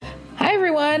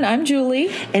everyone, I'm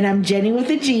Julie. And I'm Jenny with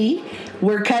a G.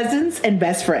 We're cousins and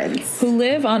best friends. Who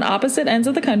live on opposite ends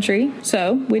of the country,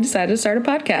 so we decided to start a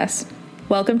podcast.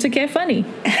 Welcome to Get Funny.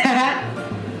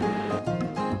 I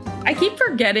keep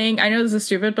forgetting, I know this is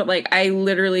stupid, but I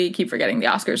literally keep forgetting the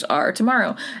Oscars are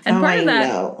tomorrow. And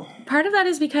part of that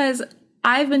is because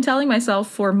I've been telling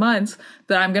myself for months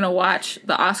that I'm going to watch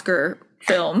the Oscar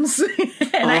films,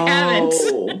 and I haven't.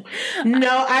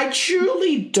 No, I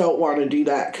truly don't want to do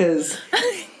that because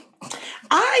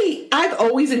I've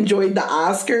always enjoyed the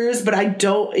Oscars, but I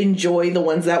don't enjoy the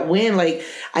ones that win.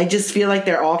 I just feel like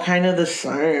they're all kind of the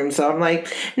same. So I'm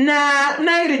like, nah, I'm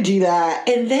not going to do that.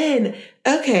 And then,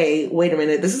 okay, wait a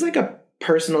minute. This is like a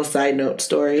personal side note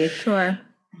story. Sure.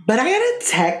 But I got a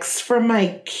text from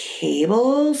my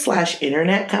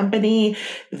cable/internet company,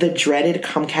 the dreaded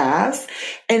Comcast,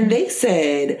 and they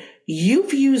said,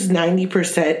 you've used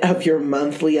 90% of your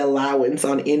monthly allowance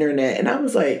on internet. And I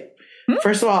was like,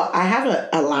 first of all, I have an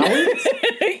allowance?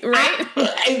 Right?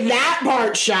 That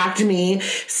part shocked me.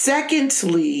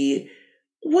 Secondly,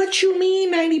 what you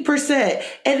mean 90%?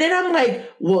 And then I'm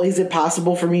like, well, is it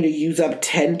possible for me to use up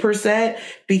 10%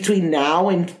 between now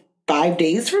and 5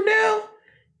 days from now?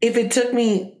 If it took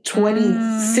me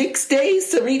 26 days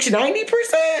to reach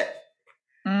 90%?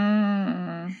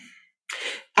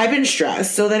 I've been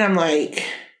stressed. So then I'm like...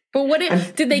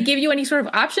 But did they give you any sort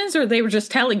of options, or they were just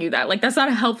telling you that? That's not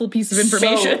a helpful piece of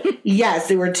information. So, yes,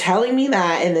 they were telling me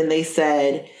that. And then they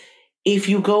said, if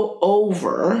you go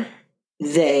over,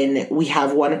 then we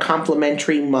have one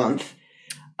complimentary month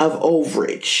of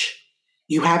overage.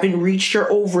 You haven't reached your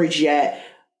overage yet,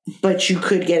 but you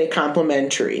could get it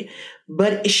complimentary.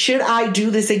 But should I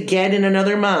do this again in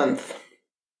another month,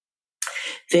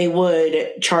 they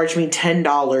would charge me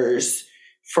 $10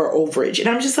 for overage. And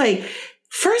I'm just like,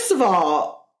 first of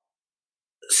all,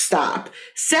 stop.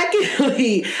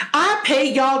 Secondly, I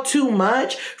pay y'all too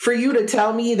much for you to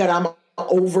tell me that I'm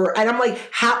over. And I'm like,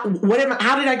 how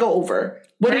did I go over?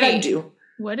 What did I do?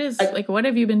 What what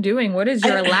have you been doing? What is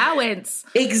your allowance?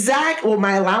 Exactly. Well,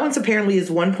 my allowance apparently is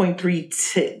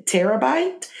 1.3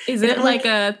 terabyte. Is it like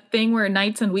a thing where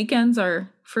nights and weekends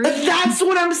are free? That's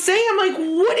what I'm saying. I'm like,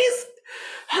 what is...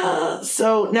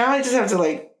 So now I just have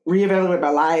to reevaluate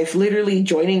my life. Literally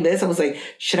joining this, I was like,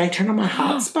 should I turn on my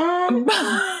hotspot?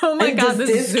 Oh my God,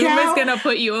 this Zoom is going to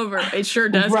put you over. It sure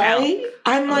does. Right? Count.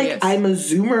 I'm yes. I'm a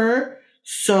Zoomer.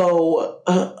 So...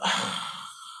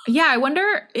 Yeah, I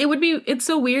wonder, it's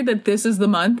so weird that this is the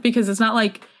month, because it's not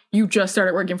like you just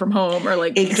started working from home or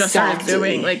just started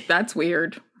doing, that's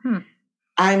weird.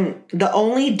 The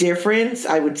only difference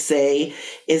I would say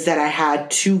is that I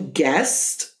had 2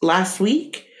 guests last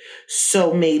week.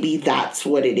 So maybe that's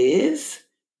what it is.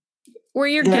 Were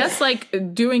your guests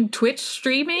doing Twitch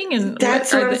streaming? And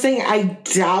that's what I'm saying. I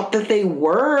doubt that they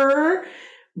were,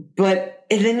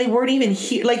 and then they weren't even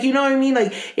here. You know what I mean?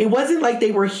 It wasn't like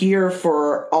they were here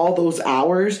for all those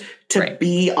hours to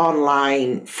be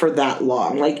online for that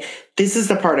long. This is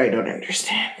the part I don't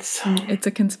understand. So it's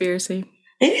a conspiracy.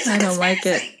 It is. I don't like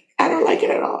it. I don't like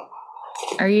it at all.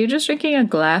 Are you just drinking a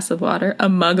glass of water? A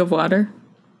mug of water?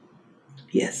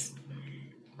 Yes.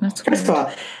 That's cool. First of all,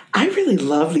 I really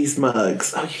love these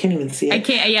mugs. Oh, you can't even see it. I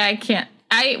can't. Yeah, I can't.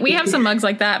 We have some mugs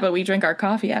like that, but we drink our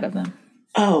coffee out of them.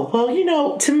 Oh, well,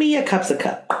 to me, a cup's a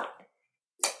cup.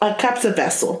 A cup's a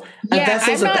vessel. A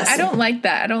vessel's a vessel. I don't like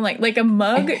that. I don't like a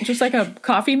mug, just like a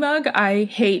coffee mug. I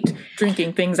hate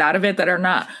drinking things out of it that are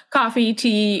not coffee,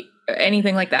 tea,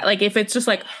 anything like that. If it's just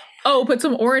put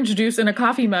some orange juice in a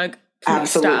coffee mug,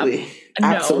 absolutely.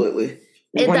 Stop. Absolutely.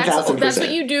 No. That's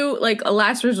what you do, a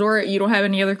last resort. You don't have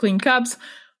any other clean cups,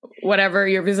 whatever.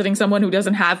 You're visiting someone who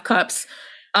doesn't have cups.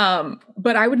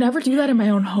 But I would never do that in my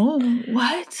own home.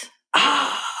 What?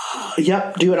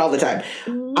 Yep, do it all the time.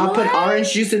 What? I'll put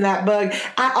orange juice in that mug.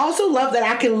 I also love that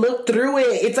I can look through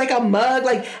it. It's like a mug.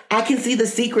 I can see the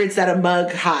secrets that a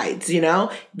mug hides,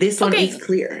 This one is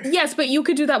clear. Yes, but you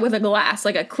could do that with a glass,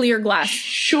 a clear glass.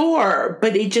 Sure,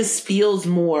 but it just feels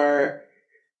more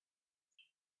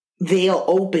veil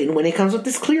open when it comes with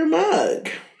this clear mug.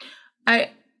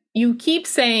 You keep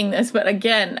saying this, but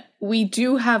again, we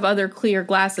do have other clear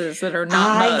glasses that are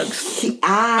not mugs.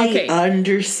 I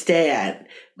understand,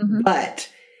 but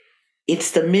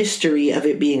it's the mystery of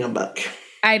it being a mug.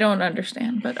 I don't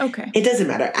understand, but okay. It doesn't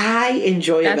matter. I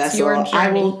enjoy a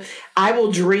vessel. I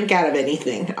will drink out of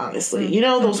anything, honestly.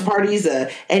 Those parties,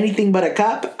 anything but a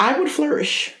cup, I would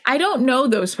flourish. I don't know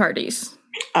those parties.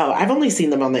 Oh, I've only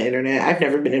seen them on the internet. I've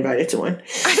never been invited to one.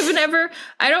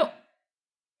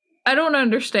 I don't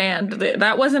understand.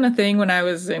 That wasn't a thing when I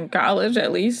was in college,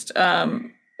 at least.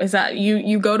 Is that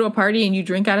you go to a party and you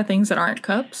drink out of things that aren't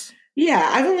cups? Yeah,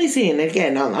 I've only seen it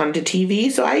again on the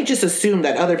TV, so I just assume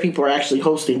that other people are actually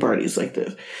hosting parties like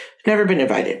this. Never been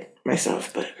invited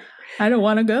myself, but I don't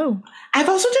want to go. I've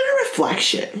also done a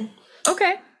reflection.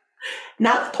 Okay.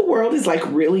 Now that the world is like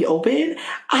really open,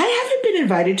 I haven't been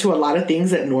invited to a lot of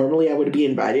things that normally I would be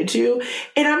invited to.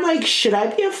 And I'm like, should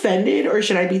I be offended or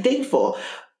should I be thankful?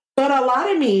 But a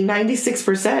lot of me,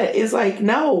 96%, is like,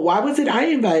 no, why wasn't I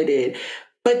invited?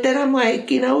 But then I'm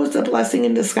like, it's a blessing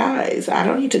in disguise. I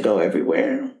don't need to go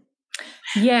everywhere.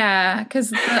 Yeah,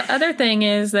 because the other thing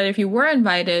is that if you were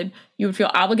invited, you would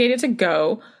feel obligated to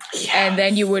go. Yes. And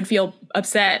then you would feel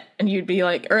upset and you'd be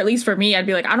like, or at least for me, I'd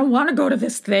be like, I don't want to go to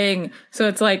this thing. So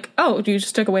it's like, oh, you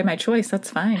just took away my choice.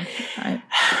 That's fine.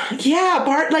 Yeah,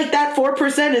 part like that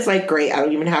 4% is like, great. I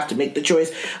don't even have to make the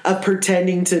choice of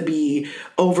pretending to be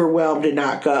overwhelmed and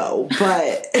not go.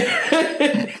 But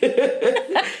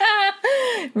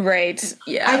right.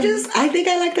 Yeah. I think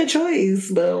I like the choice,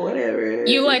 but whatever.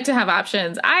 You like to have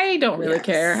options. I don't really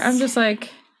care. I'm just like,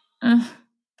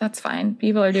 that's fine.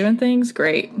 People are doing things.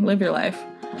 Great. Live your life.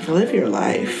 Live your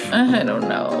life. I don't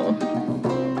know.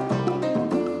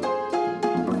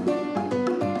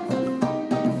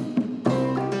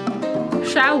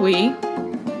 Shall we?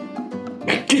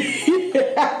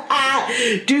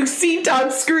 Do seat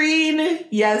on screen?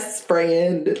 Yes,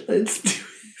 friend. Let's do it.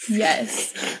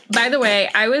 Yes. By the way,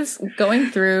 I was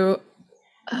going through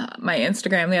my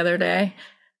Instagram the other day.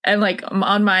 And like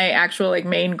on my actual like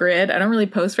main grid, I don't really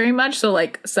post very much. So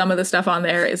like some of the stuff on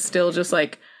there is still just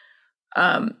like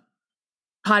podcast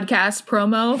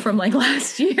promo from like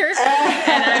last year.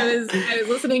 And I was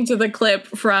listening to the clip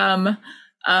from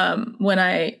when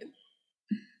I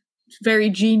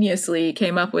very geniusly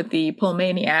came up with the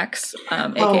Pullmaniacs,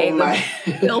 aka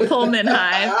the Bill Pullman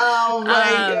Hive. Oh my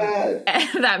God.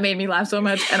 And that made me laugh so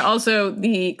much. And also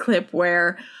the clip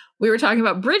where we were talking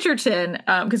about Bridgerton,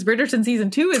 because Bridgerton season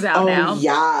 2 is out now.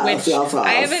 Yeah, which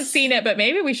I haven't seen it, but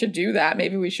maybe we should do that.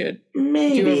 Maybe we should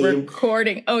do a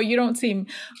recording. Oh, you don't seem.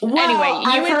 Well, anyway,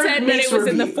 you had said that it was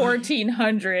in the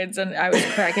 1400s, and I was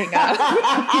cracking up.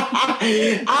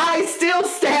 I still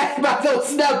stand by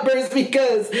those numbers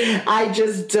because I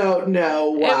just don't know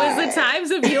why. It was the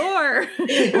times of yore.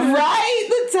 Right?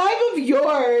 The time of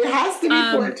yore. It has to be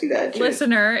 1400s.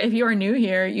 Listener, if you are new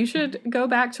here, you should go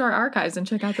back to our archives and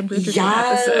check out the Bridgerton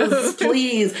episodes.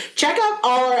 Please. Check out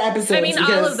all our episodes. I mean,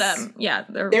 all of them. Yeah.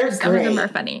 They're some great. Of them are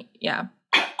funny. Yeah.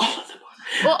 All of them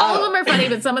are. Well, all of them are funny,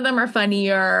 but some of them are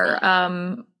funnier.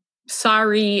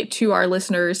 Sorry to our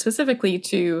listeners, specifically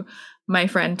to my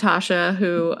friend Tasha,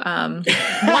 who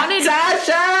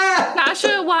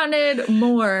Tasha wanted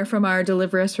more from our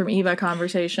Deliver Us from Eva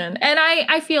conversation. And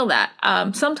I feel that.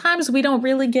 Sometimes we don't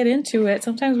really get into it.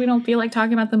 Sometimes we don't feel like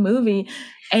talking about the movie.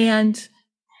 And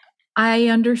I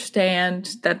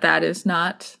understand that's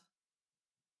not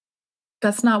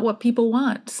what people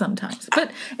want sometimes.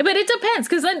 But it depends,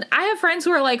 because then I have friends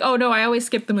who are like, oh no, I always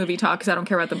skip the movie talk because I don't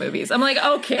care about the movies. I'm like,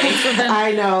 okay. So then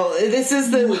I know. This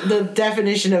is the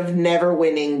definition of never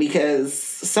winning, because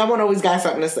someone always got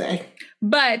something to say.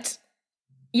 But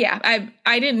yeah,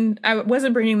 I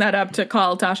wasn't bringing that up to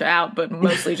call Tasha out, but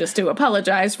mostly just to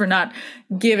apologize for not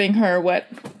giving her what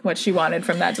she wanted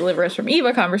from that Deliver Us from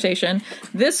Eva conversation.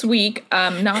 This week,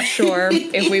 I'm not sure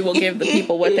if we will give the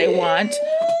people what they want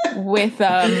with,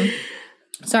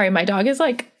 sorry, my dog is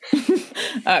like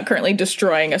currently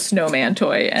destroying a snowman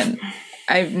toy, and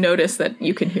I've noticed that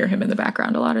you can hear him in the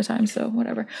background a lot of times, so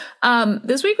whatever.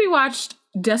 This week we watched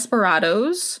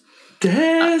Desperados,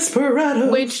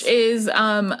 which is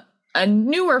a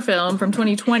newer film from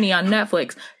 2020 on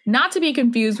Netflix, not to be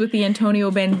confused with the Antonio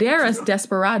Banderas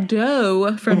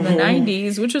Desperado from the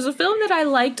 90s, which was a film that I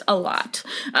liked a lot.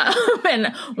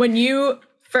 And when you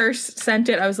first sent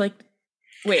it, I was like,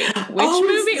 wait, which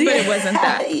movie? But it wasn't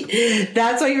that.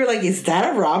 That's why you were like, is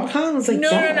that a rom-com? I was like, no.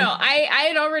 I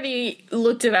had already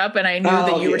looked it up, and I knew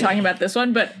that you were talking about this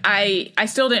one, but I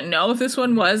still didn't know if this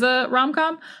one was a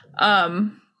rom-com.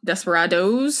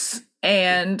 Desperados,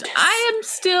 and I am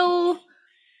still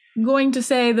going to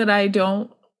say that I don't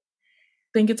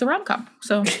think it's a rom-com.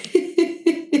 So this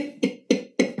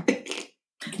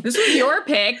was your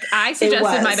pick. I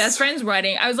suggested My Best Friend's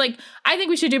Wedding. I was like, I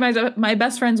think we should do my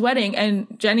best friend's wedding, and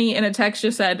Jenny in a text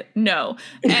just said no,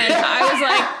 and I was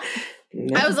like.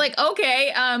 No. I was like,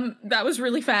 okay, that was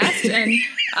really fast, and then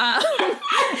I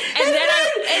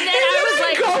was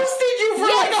like, ghosted you for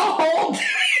like a whole.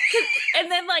 And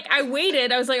then, like, I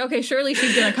waited. I was like, okay, surely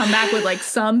she's going to come back with, like,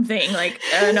 something, like,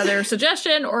 another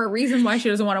suggestion or a reason why she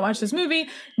doesn't want to watch this movie.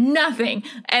 Nothing.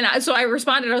 And so I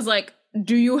responded. I was like,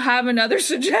 do you have another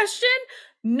suggestion?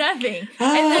 Nothing.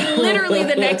 And then literally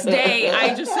the next day,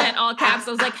 I just sent all caps.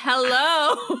 I was like,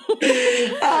 hello.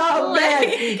 Oh, man.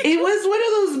 It was one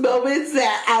of those moments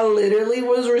that I literally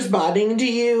was responding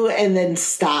to you and then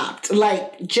stopped.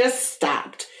 Like, just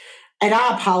stopped. And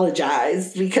I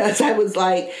apologized because I was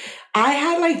like, I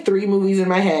had like 3 movies in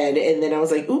my head, and then I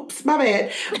was like, oops, my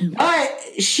bad.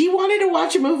 But she wanted to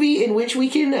watch a movie in which we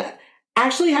can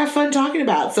actually have fun talking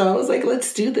about. So I was like,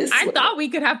 let's do this. I thought we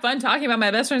could have fun talking about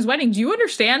my best friend's wedding. Do you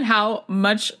understand how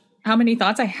many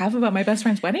thoughts I have about my best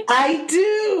friend's wedding? I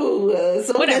do.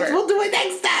 So whatever. We'll do it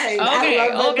next time. Okay,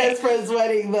 I love my best friend's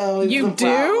wedding, though. You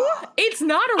do? It's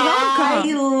not a rom-com.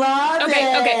 I love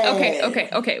it.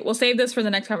 Okay. We'll save this for the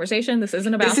next conversation. This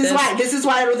isn't about this. This is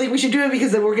why I don't think we should do it,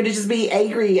 because then we're going to just be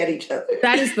angry at each other.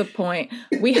 That is the point.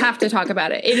 We have to talk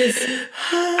about it. It is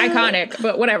iconic,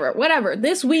 but whatever.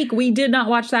 This week, we did not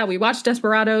watch that. We watched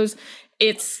Desperados.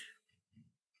 It's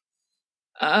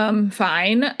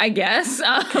fine, I guess.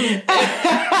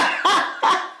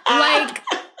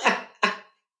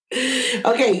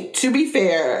 Okay, to be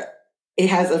fair, it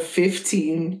has a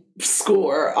 15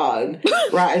 score on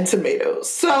Rotten Tomatoes.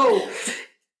 So,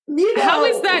 you know. How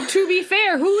is that to be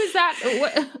fair? Who is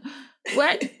that?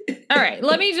 What? All right,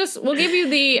 we'll give you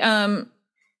the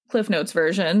Cliff Notes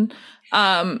version.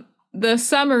 The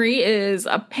summary is: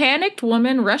 a panicked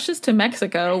woman rushes to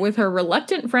Mexico with her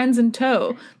reluctant friends in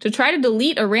tow to try to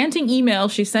delete a ranting email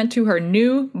she sent to her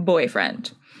new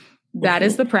boyfriend. That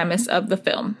is the premise of the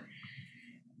film.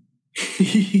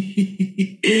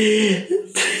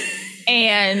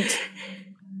 And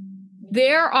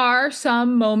there are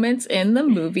some moments in the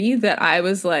movie that I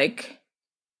was like,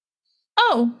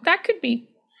 oh, that could be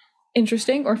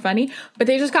interesting or funny, but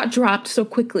they just got dropped so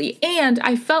quickly. And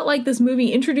I felt like this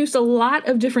movie introduced a lot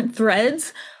of different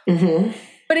threads,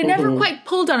 but it never quite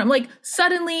pulled on them. Like,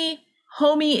 suddenly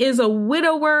homie is a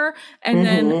widower, and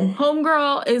then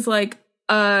homegirl is like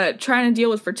trying to deal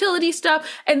with fertility stuff.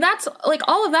 And that's like,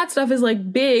 all of that stuff is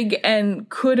like big and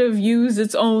could have used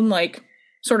its own like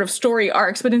sort of story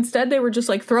arcs, but instead they were just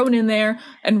like thrown in there,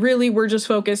 and really we're just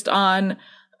focused on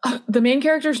the main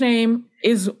character's name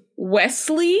is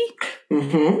Wesley.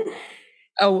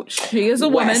 Oh, she is a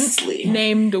woman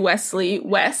named Wesley,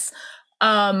 Wes.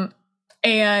 And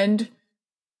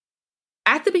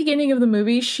at the beginning of the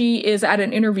movie, she is at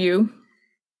an interview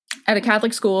at a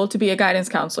Catholic school to be a guidance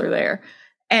counselor there.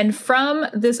 And from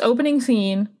this opening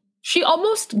scene, she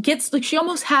almost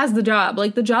has the job.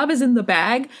 Like, the job is in the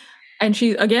bag. And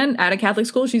she's, again, at a Catholic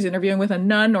school. She's interviewing with a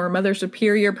nun or a Mother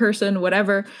Superior person,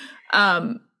 whatever.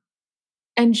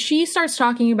 And she starts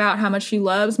talking about how much she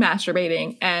loves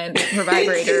masturbating and her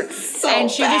vibrator. And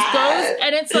she just goes,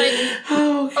 and it's like,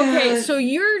 okay, so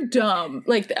you're dumb.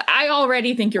 Like, I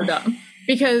already think you're dumb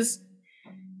because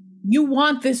you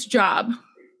want this job.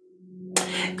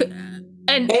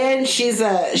 And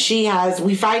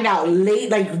we find out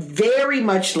very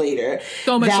much later.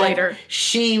 So much later.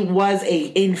 She was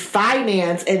in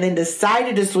finance and then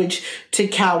decided to switch to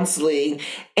counseling.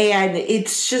 And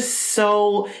it's just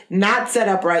so not set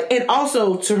up right. And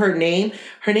also, to her name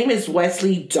is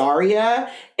Wesley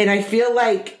Daria. And I feel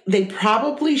like they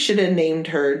probably should have named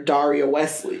her Daria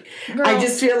Wesley. Girl. I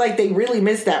just feel like they really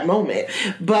missed that moment.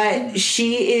 But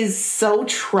she is so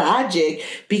tragic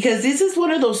because this is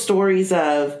one of those stories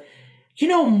of,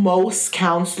 most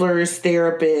counselors,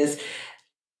 therapists,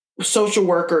 social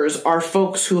workers are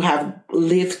folks who have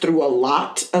lived through a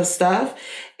lot of stuff.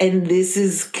 And this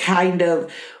is kind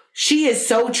of, she is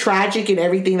so tragic in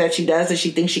everything that she does that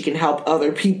she thinks she can help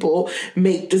other people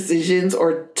make decisions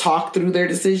or talk through their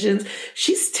decisions.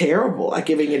 She's terrible at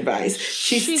giving advice.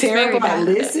 She's terrible at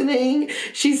listening.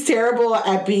 She's terrible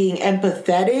at being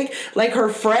empathetic. Like, her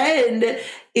friend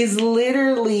is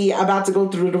literally about to go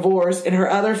through a divorce and her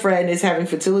other friend is having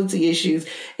fertility issues,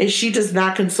 and she does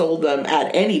not console them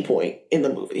at any point in the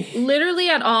movie. Literally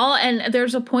at all. And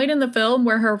there's a point in the film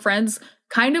where her friends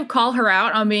kind of call her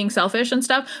out on being selfish and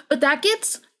stuff, but that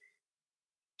gets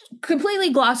completely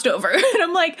glossed over. And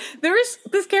I'm like,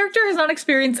 this character has not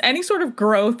experienced any sort of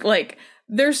growth. Like,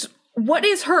 what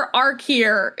is her arc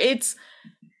here? It's,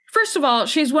 first of all,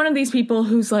 she's one of these people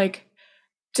who's like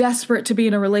desperate to be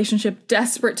in a relationship,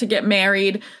 desperate to get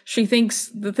married. She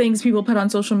thinks the things people put on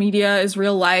social media is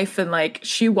real life, and like,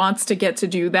 she wants to get to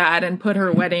do that and put her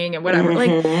wedding and whatever. Like,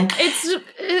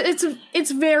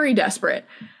 it's very desperate.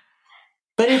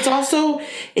 But it's also,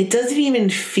 it doesn't even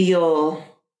feel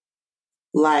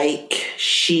like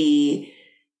she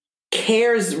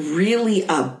cares really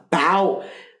about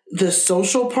the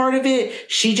social part of it.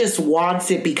 She just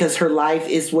wants it because her life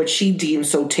is what she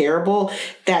deems so terrible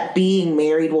that being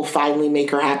married will finally make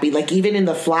her happy. Like, even in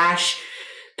the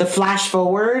the flash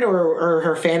forward or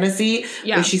her fantasy,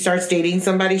 when she starts dating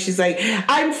somebody, she's like,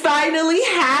 I'm finally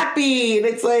happy. And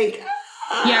it's like,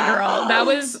 yeah, girl, that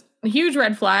was a huge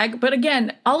red flag. But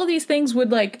again, all of these things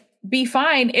would like be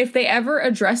fine if they ever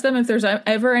address them, if there's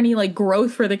ever any like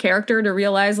growth for the character to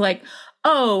realize like,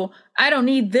 oh, I don't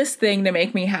need this thing to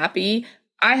make me happy.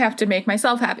 I have to make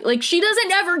myself happy. Like, she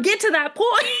doesn't ever get to that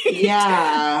point.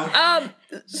 Yeah.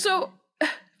 So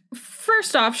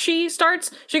first off, she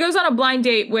goes on a blind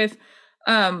date with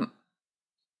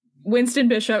Winston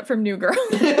Bishop from New Girl.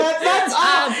 That's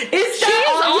all.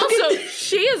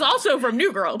 She is also from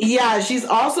New Girl. Yeah, she's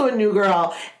also a New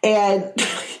Girl. And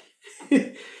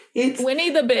it's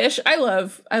Winnie the Bish. I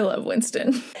love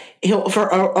Winston. He'll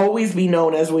always be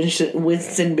known as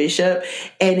Winston Bishop,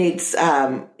 and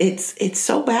it's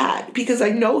so bad because I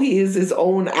know he is his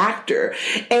own actor,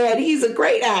 and he's a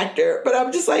great actor. But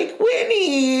I'm just like,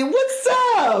 Winnie, what's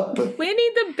up? Winnie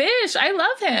the Bish. I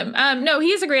love him. No,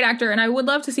 he's a great actor, and I would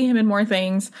love to see him in more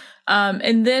things.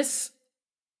 In this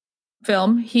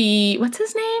film, what's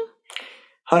his name?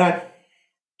 Hold on.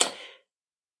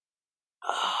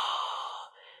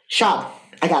 Sean.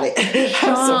 I got it.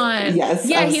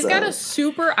 Sean. He's got a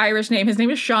super Irish name. His name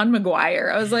is Sean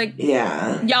Maguire. I was like,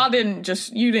 yeah,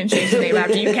 you didn't change his name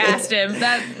after you cast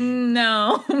him.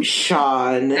 No.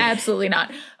 Sean. Absolutely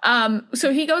not.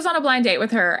 So he goes on a blind date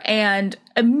with her, and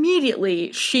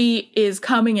immediately she is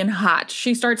coming in hot.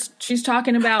 She's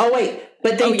talking about. Oh, wait.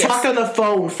 But they talked on the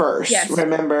phone first,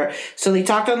 remember? So they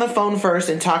talked on the phone first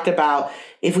and talked about,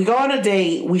 if we go on a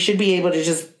date, we should be able to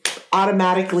just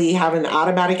automatically have an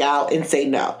automatic out and say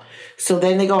no. So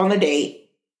then they go on the date.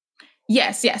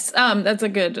 Yes. That's a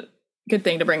good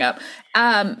thing to bring up.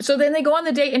 So then they go on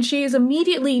the date, and she is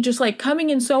immediately just like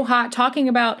coming in so hot, talking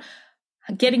about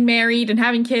getting married and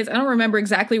having kids. I don't remember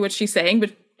exactly what she's saying,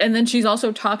 and then she's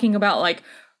also talking about like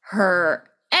her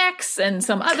ex and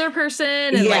some other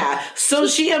person. And so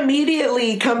she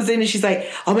immediately comes in and she's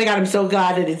like, oh my God, I'm so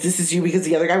glad that this is you because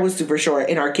the other guy was super short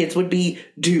and our kids would be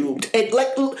doomed. And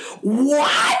like,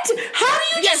 what? How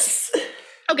do you just...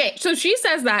 Okay, so she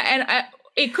says that, and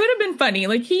it could have been funny.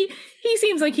 Like, he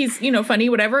seems like he's, funny,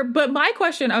 whatever. But my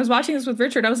question, I was watching this with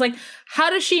Richard, I was like, how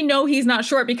does she know he's not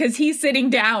short? Because he's sitting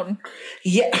down.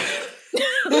 Yeah.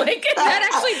 Like, that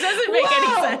actually doesn't make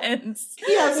any sense.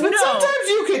 Yes, but sometimes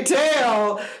you can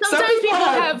tell. Sometimes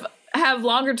people have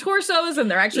longer torsos and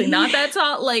they're actually not that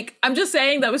tall. Like, I'm just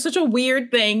saying that was such a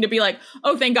weird thing to be like,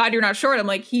 oh, thank God you're not short. I'm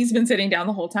like, he's been sitting down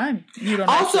the whole time. You don't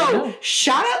also,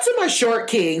 shout out to my short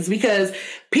kings because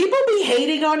people be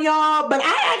hating on y'all, but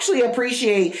I actually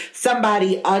appreciate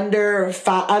somebody under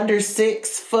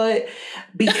 6 foot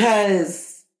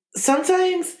because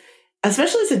sometimes...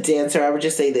 Especially as a dancer, I would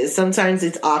just say this. Sometimes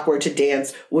it's awkward to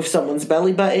dance with someone's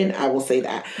belly button. I will say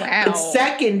that. Wow. But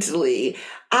secondly,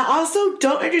 I also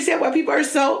don't understand why people are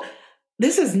so...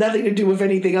 This has nothing to do with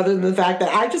anything other than the fact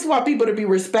that I just want people to be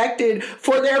respected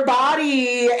for their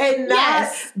body and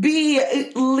not be...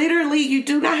 Literally, you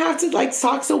do not have to like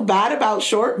talk so bad about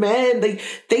short men.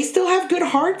 They still have good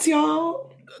hearts,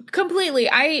 y'all. Completely.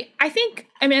 I think,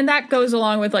 that goes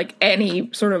along with like any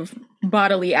sort of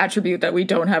bodily attribute that we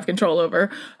don't have control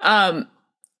over. Like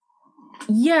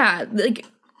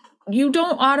you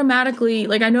don't automatically,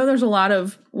 like, I know there's a lot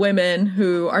of women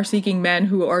who are seeking men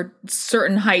who are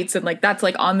certain heights and like that's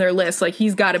like on their list, like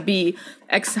he's got to be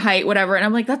X height, whatever. And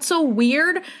I'm like, that's so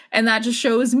weird. And that just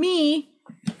shows me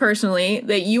personally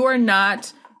that you are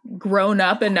not grown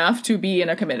up enough to be in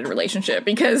a committed relationship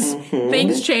because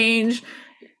things change.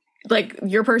 Like,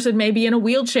 your person may be in a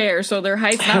wheelchair, so their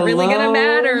height's not really going to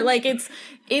matter. Like,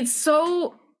 it's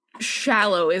so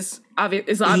shallow is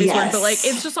obvious word, but, like,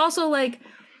 it's just also, like,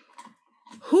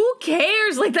 who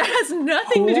cares? Like, that has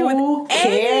nothing to do with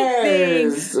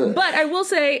anything. But I will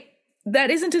say, that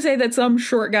isn't to say that some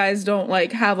short guys don't,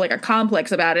 like, have, like, a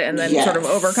complex about it and then sort of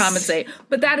overcompensate.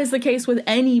 But that is the case with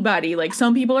anybody. Like,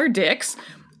 some people are dicks,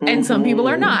 and some people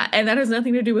are not. And that has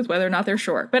nothing to do with whether or not they're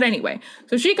short. But anyway,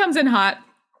 so she comes in hot.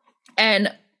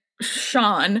 And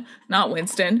Sean, not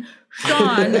Winston,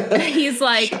 Sean, he's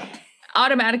like,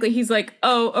 automatically, he's like,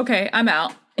 oh, okay, I'm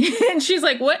out. And she's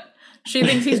like, what? She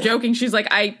thinks he's joking. She's like,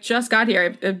 I just got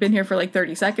here. I've been here for like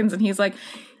 30 seconds. And he's like,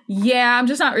 yeah, I'm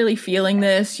just not really feeling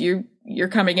this. You're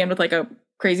coming in with like a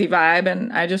crazy vibe.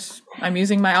 And I'm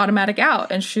using my automatic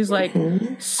out. And she's like,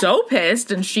 so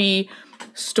pissed. And she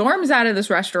storms out of this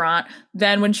restaurant.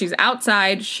 Then when she's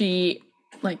outside, she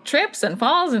like trips and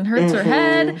falls and hurts her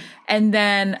head. And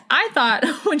then I thought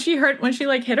when she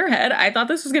like hit her head, I thought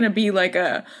this was going to be like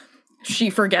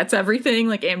she forgets everything,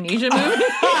 like amnesia movie.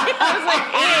 I was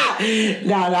like,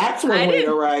 now that's one way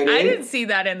to write it. I didn't see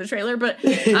that in the trailer, but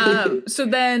so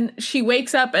then she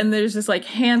wakes up and there's this like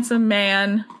handsome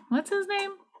man. What's his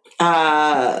name?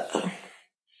 I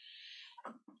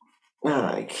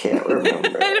can't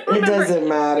remember. It doesn't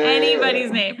matter.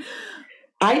 Anybody's name.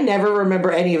 I never remember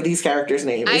any of these characters'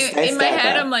 names. In my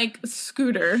head, I'm like,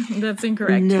 Scooter. That's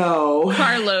incorrect. No.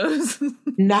 Carlos.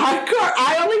 Not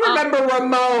I only remember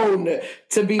Ramon,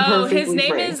 to be perfectly his name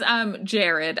frank. is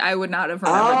Jared. I would not have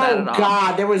remembered that at all. Oh,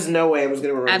 God. There was no way I was going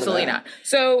to remember Absolutely not.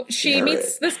 So she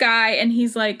meets this guy, and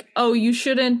he's like, oh, you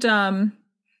shouldn't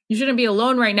be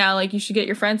alone right now. Like, you should get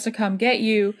your friends to come get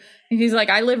you. And he's like,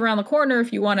 I live around the corner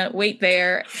if you want to wait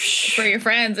there for your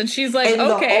friends. And she's like, and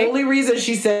okay. The only reason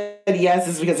she said yes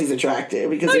is because he's attractive.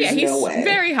 Because there's no way. He's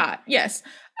very hot. Yes.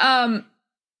 And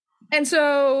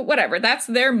so, whatever. That's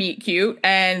their meet cute.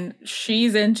 And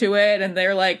she's into it. And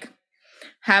they're like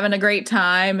having a great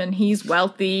time. And he's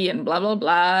wealthy and blah, blah,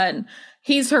 blah. And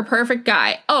he's her perfect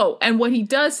guy. Oh, and what he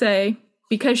does say,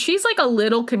 because she's like a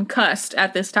little concussed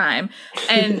at this time.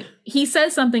 And he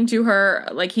says something to her,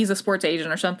 like he's a sports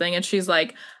agent or something. And she's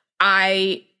like,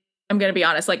 I'm going to be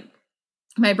honest, like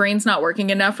my brain's not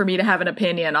working enough for me to have an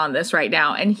opinion on this right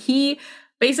now. And he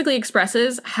basically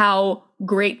expresses how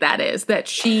great that is, that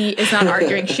she is not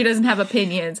arguing. She doesn't have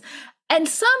opinions. And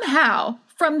somehow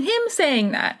from him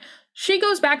saying that, she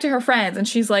goes back to her friends and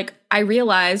she's like, I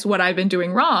realize what I've been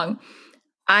doing wrong.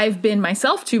 I've been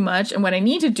myself too much, and what I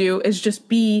need to do is just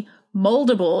be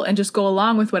moldable and just go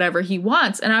along with whatever he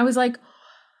wants. And I was like,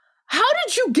 how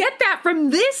did you get that from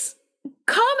this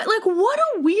comment? Like, what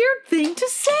a weird thing to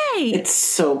say. It's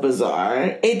so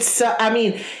bizarre.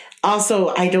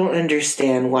 Also, I don't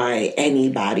understand why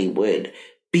anybody would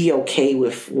be okay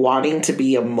with wanting to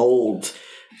be a mold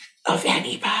of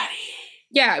anybody.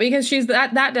 Yeah, because she's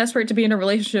that desperate to be in a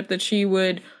relationship that she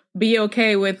would be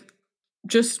okay with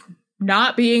just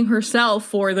not being herself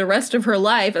for the rest of her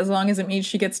life, as long as it means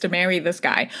she gets to marry this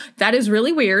guy. That is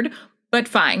really weird, but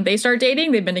fine. They start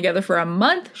dating. They've been together for a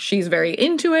month. She's very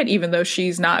into it, even though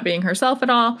she's not being herself at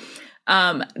all.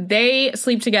 They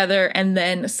sleep together, and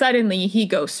then suddenly he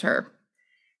ghosts her.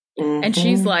 Mm-hmm. And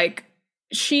she's like,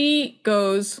 she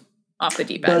goes off the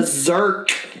deep end. Berserk.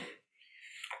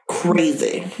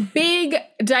 Crazy. Big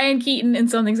Diane Keaton and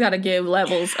Something's Gotta Give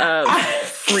levels of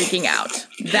freaking out.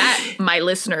 That, my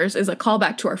listeners, is a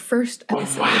callback to our first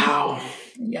episode. Wow.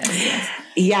 Yes.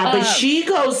 Yeah, but she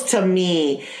goes to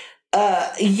me.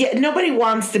 Nobody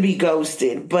wants to be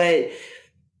ghosted, but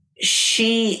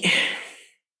she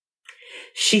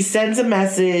sends a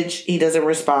message. He doesn't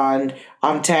respond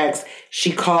on text.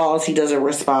 She calls. He doesn't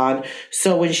respond.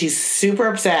 So when she's super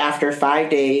upset after 5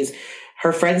 days,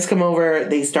 her friends come over,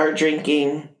 they start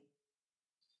drinking,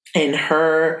 and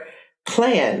her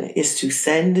plan is to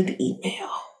send an email.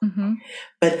 Mm-hmm.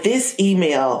 But this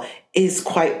email is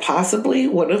quite possibly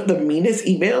one of the meanest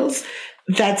emails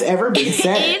that's ever been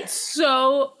sent. It's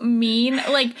so mean.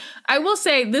 Like, I will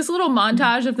say, this little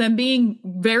montage of them being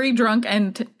very drunk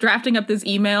and drafting up this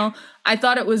email, I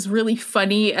thought it was really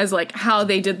funny as like how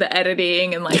they did the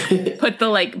editing and like put the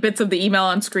like bits of the email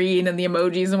on screen and the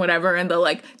emojis and whatever and the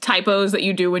like typos that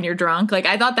you do when you're drunk. Like,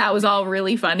 I thought that was all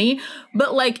really funny.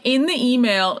 But like in the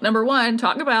email, number one,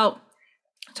 talking about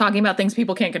things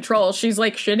people can't control. She's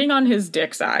like shitting on his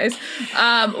dick size,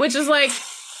 which is like,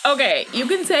 okay, you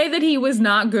can say that he was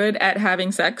not good at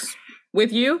having sex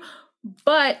with you,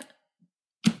 but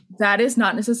that is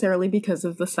not necessarily because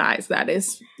of the size. That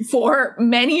is for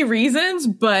many reasons,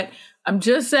 but I'm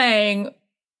just saying,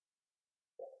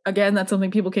 again, that's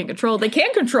something people can't control. They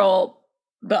can't control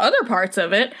the other parts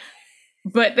of it,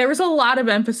 but there was a lot of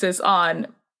emphasis on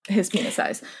his penis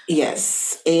size.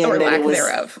 Yes. Or lack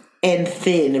thereof. And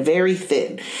thin, very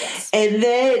thin. Yes. And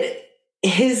then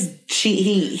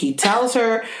he tells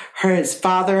her his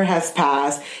father has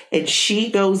passed, and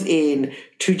she goes in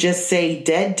to just say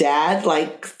dead dad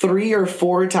like 3 or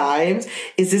 4 times.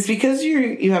 Is this because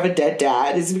you have a dead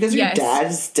dad? Is it because your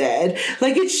dad is dead?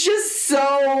 Like, it's just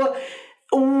so...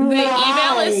 The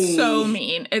email is so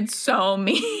mean. It's so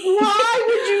mean. Why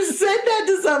would you send that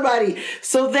to somebody?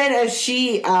 So then as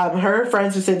she, her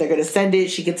friends are saying they're going to send it,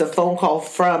 she gets a phone call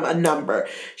from a number.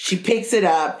 She picks it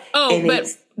up. Oh, but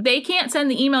they can't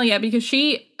send the email yet because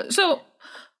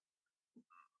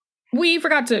we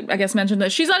forgot to, I guess, mention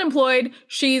that she's unemployed.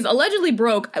 She's allegedly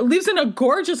broke, lives in a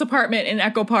gorgeous apartment in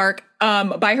Echo Park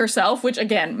by herself, which,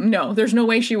 again, no, there's no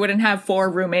way she wouldn't have 4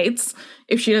 roommates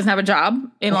if she doesn't have a job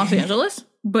in Los Angeles,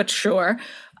 but sure.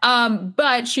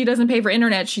 But she doesn't pay for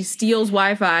internet. She steals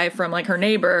Wi-Fi from, like, her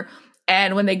neighbor,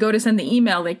 And when they go to send the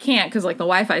email, they can't because like the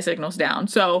Wi-Fi signal's down.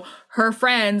 So her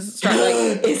friends start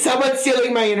like, is someone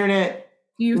stealing my internet?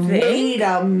 You think? Wait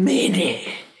a minute.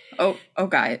 Oh,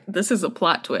 guy, this is a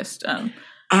plot twist.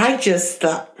 I just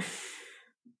thought.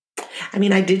 I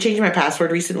mean, I did change my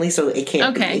password recently, so it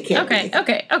can't. Okay. Be. It can't be.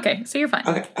 Okay. So you're fine.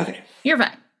 Okay. You're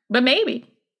fine. But maybe.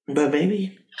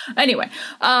 Anyway,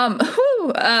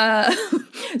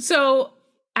 so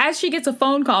as she gets a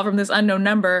phone call from this unknown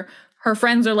number, her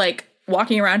friends are like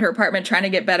walking around her apartment trying to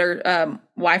get better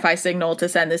Wi-Fi signal to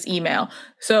send this email.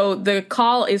 So the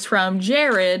call is from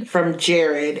Jared.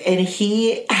 And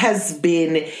he has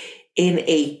been in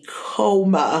a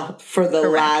coma for the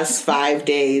last 5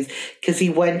 days because he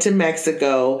went to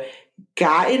Mexico,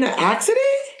 got in an accident?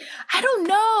 I don't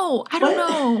know.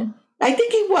 I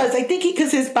think he was.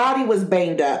 Because his body was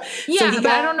banged up. Yeah, so he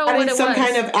got I don't know what it was. Some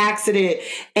kind of accident,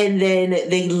 and then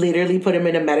they literally put him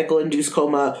in a medical-induced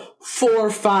coma for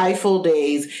 5 full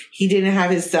days. He didn't have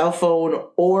his cell phone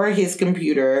or his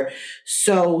computer,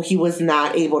 so he was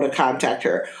not able to contact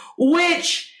her.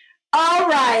 Which, all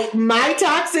right, my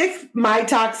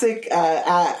toxic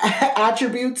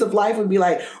attributes of life would be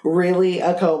like, really,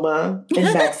 a coma in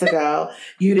Mexico?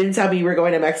 You didn't tell me you were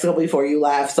going to Mexico before you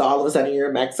left, so all of a sudden you're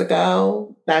in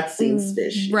Mexico? That seems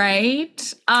fishy.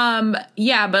 Right.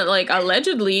 Yeah, but like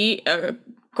allegedly,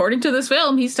 according to this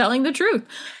film, he's telling the truth.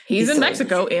 He's in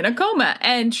Mexico in a coma.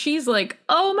 And she's like,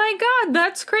 oh my God,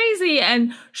 that's crazy.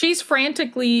 And she's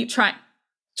frantically trying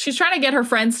to get her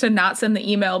friends to not send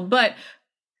the email, but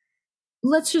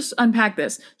let's just unpack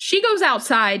this. She goes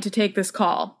outside to take this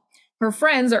call. Her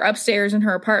friends are upstairs in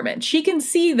her apartment. She can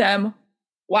see them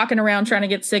walking around trying to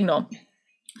get signal.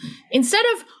 Instead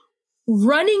of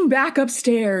running back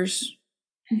upstairs,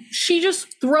 she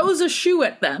just throws a shoe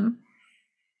at them.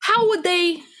 How would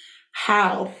they?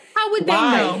 How? How would they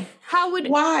know?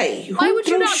 Why? Why would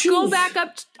you not go back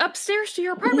upstairs to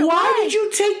your apartment? Why did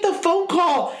you take the phone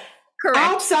call? Correct.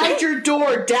 Outside your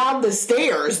door, down the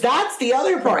stairs. That's the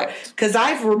other part. Because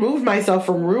I've removed myself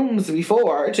from rooms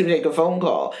before to make a phone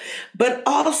call. But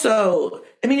also,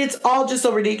 I mean, it's all just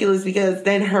so ridiculous because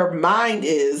then her mind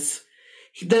is,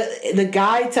 the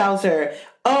guy tells her,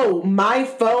 oh, my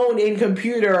phone and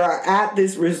computer are at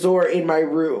this resort in my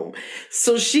room.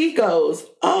 So she goes,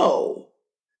 oh,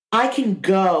 I can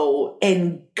go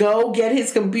get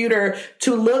his computer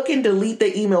to look and delete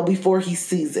the email before he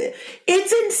sees it.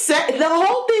 It's insane. The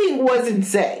whole thing was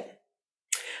insane.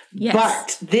 Yes.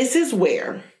 But this is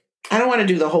where, I don't want to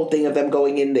do the whole thing of them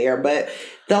going in there, but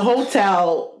the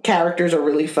hotel characters are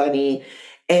really funny.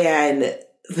 And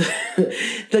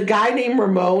the guy named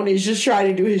Ramon is just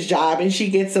trying to do his job, and she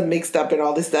gets him mixed up in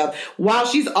all this stuff while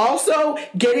she's also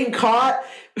getting caught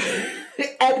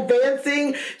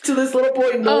advancing to this little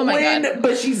boy Nolan,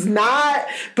 but she's not.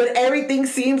 But everything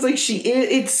seems like she is.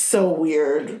 It's so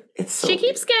weird. She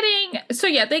keeps getting. So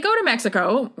yeah, they go to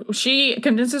Mexico. She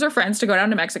convinces her friends to go down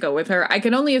to Mexico with her. I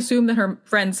can only assume that her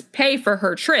friends pay for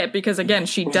her trip because again,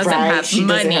 she doesn't have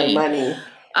money.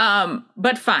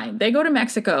 But fine, they go to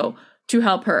Mexico to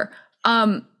help her.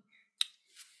 Something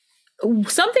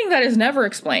that is never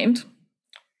explained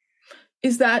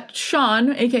is that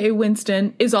Sean, aka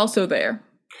Winston, is also there.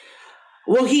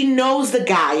 Well, he knows the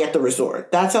guy at the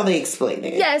resort. That's how they explain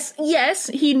it. Yes,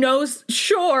 he knows.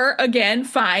 Sure, again,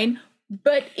 fine.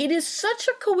 But it is such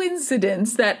a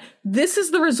coincidence that this is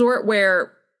the resort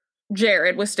where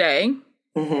Jared was staying.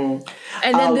 Mm-hmm.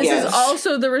 And then this is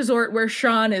also the resort where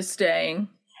Sean is staying.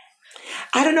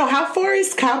 I don't know. How far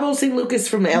is Cabo San Lucas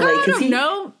from LA? I don't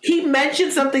know. He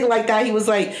mentioned something like that. He was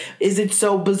like, is it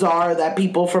so bizarre that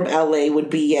people from LA would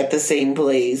be at the same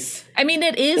place? I mean,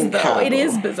 it is, though. Cabo. It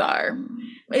is bizarre.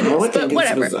 It is, but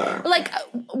whatever. Bizarre. Like,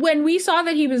 when we saw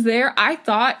that he was there, I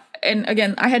thought, and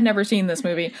again, I had never seen this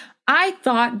movie, I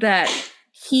thought that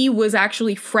he was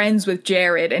actually friends with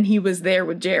Jared and he was there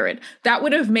with Jared. That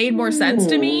would have made more sense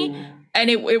to me. And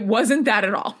it wasn't that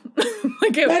at all.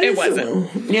 Like it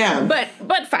wasn't. Yeah.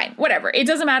 But fine, whatever. It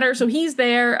doesn't matter. So he's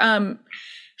there.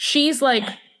 She's like,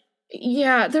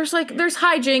 yeah, there's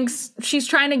hijinks. She's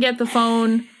trying to get the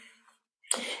phone.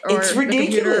 Or it's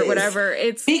ridiculous. Or whatever.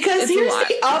 It's here's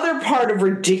the other part of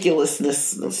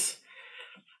ridiculousness.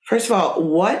 First of all,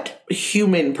 what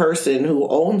human person who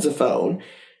owns a phone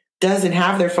doesn't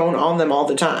have their phone on them all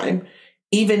the time,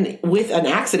 even with an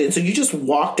accident? So you just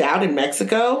walked out in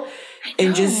Mexico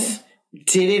and just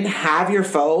didn't have your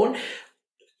phone.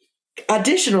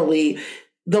 Additionally,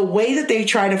 the way that they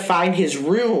try to find his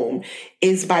room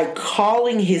is by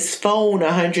calling his phone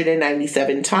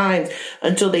 197 times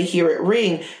until they hear it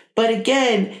ring. But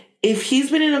again, if he's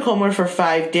been in a coma for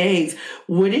 5 days,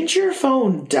 wouldn't your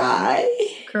phone die?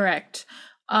 Correct.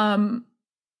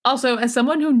 Also, as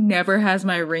someone who never has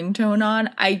my ringtone on,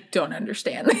 I don't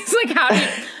understand this. Like,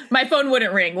 my phone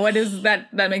wouldn't ring. What is that?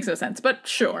 That makes no sense, but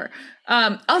sure.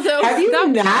 Although, have you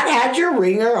not had your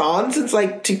ringer on since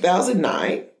like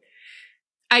 2009?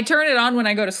 I turn it on when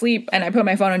I go to sleep and I put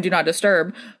my phone on Do Not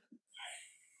Disturb.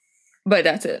 But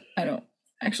that's it. I don't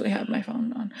actually have my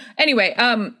phone on. Anyway,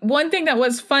 one thing that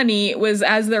was funny was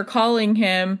as they're calling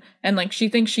him and like she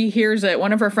thinks she hears it,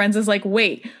 one of her friends is like,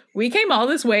 wait, we came all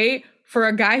this way for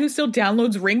a guy who still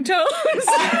downloads ringtones?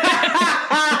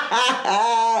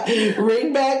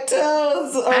 Ringback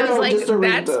tones? Oh, I was like,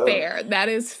 that's fair. That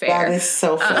is fair. That is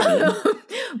so funny.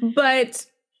 But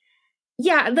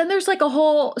yeah, then there's like a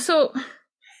whole... So...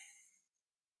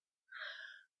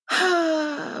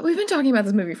 We've been talking about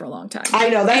this movie for a long time. I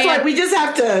know. That's why we just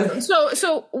have to...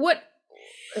 So what...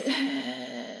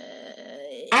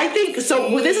 I think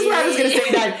so. Well, this is where I was going to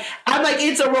say that I'm like,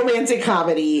 it's a romantic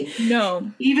comedy.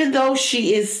 No, even though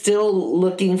she is still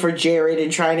looking for Jared and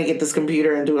trying to get this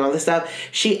computer and doing all this stuff,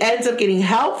 she ends up getting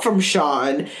help from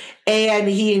Sean, and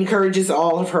he encourages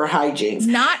all of her hijinks.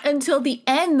 Not until the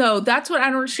end, though. That's what I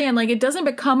don't understand. Like, it doesn't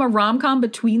become a rom-com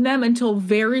between them until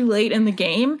very late in the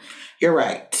game. You're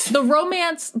right. Their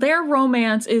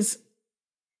romance is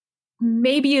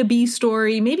maybe a B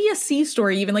story, maybe a C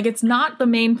story even. Like, it's not the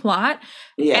main plot.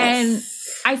 Yes.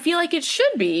 And I feel like it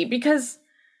should be because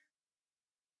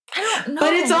I don't know.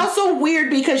 But it's also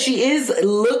weird because she is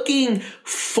looking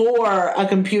for a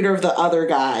computer of the other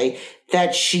guy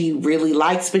that she really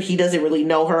likes, but he doesn't really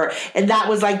know her. And that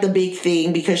was like the big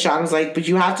thing because Sean was like, but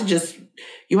you have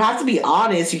to be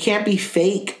honest. You can't be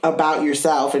fake about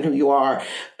yourself and who you are.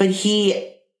 But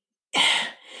he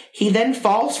then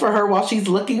falls for her while she's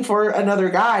looking for another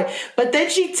guy. But then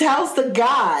she tells the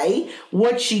guy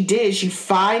what she did. She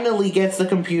finally gets the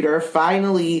computer,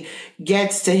 finally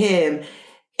gets to him,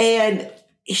 and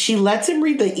she lets him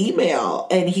read the email.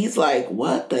 And he's like,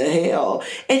 what the hell?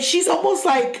 And she's almost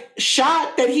like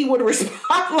shocked that he would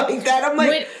respond like that. I'm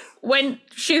like... When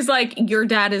she's like, your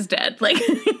dad is dead. Like,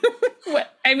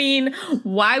 what? I mean,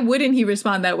 why wouldn't he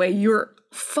respond that way? You're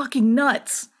fucking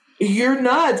nuts. You're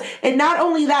nuts. And not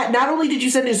only that, not only did you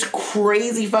send this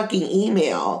crazy fucking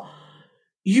email,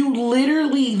 you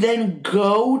literally then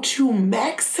go to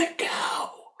Mexico.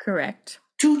 Correct.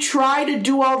 To try to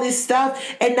do all this stuff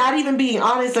and not even being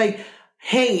honest, like,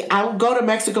 hey, I'll go to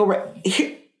Mexico right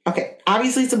here. Okay,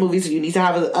 obviously it's a movie, so you need to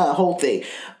have a whole thing.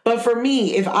 But for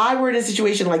me, if I were in a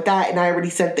situation like that and I already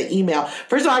sent the email,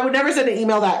 first of all, I would never send an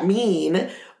email that mean,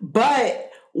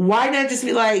 but why not just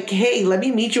be like, hey, let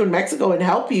me meet you in Mexico and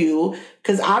help you?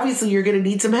 Because obviously you're going to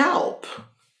need some help.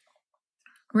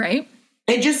 Right.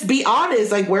 And just be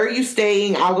honest, like, where are you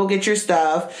staying? I'll go get your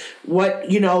stuff. Let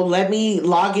me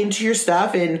log into your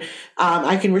stuff and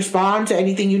I can respond to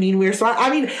anything you need me to respond.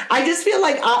 I mean, I just feel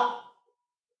like...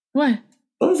 What?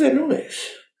 What was that noise?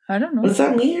 I don't know. Was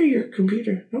that me or your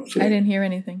computer? I didn't hear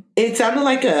anything. It sounded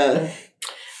like an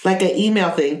email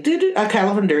thing, a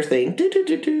calendar thing.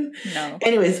 No.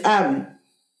 Anyways,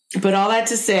 but all that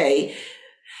to say,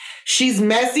 she's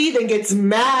messy, then gets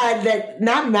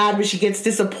not mad, but she gets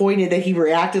disappointed that he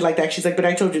reacted like that. She's like, but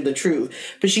I told you the truth.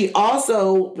 But she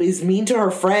also is mean to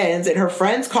her friends, and her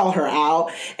friends call her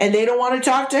out, and they don't want to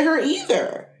talk to her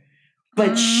either.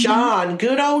 But Sean,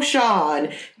 good old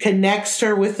Sean, connects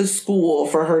her with the school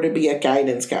for her to be a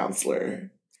guidance counselor.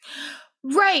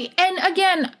 Right. And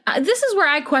again, this is where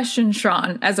I question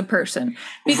Sean as a person.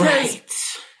 Because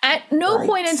at no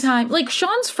point in time, like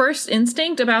Sean's first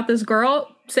instinct about this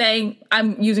girl saying,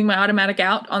 I'm using my automatic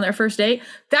out on their first date,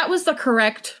 that was the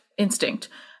correct instinct.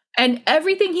 And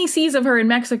everything he sees of her in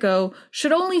Mexico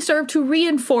should only serve to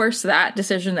reinforce that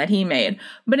decision that he made.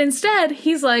 But instead,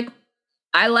 he's like,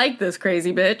 I like this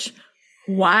crazy bitch.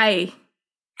 Why?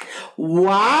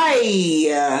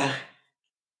 Why?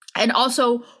 And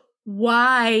also,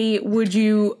 why would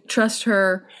you trust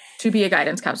her to be a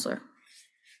guidance counselor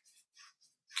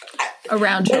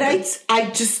around children?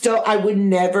 But I would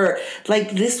never,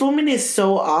 like, this woman is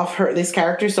so off this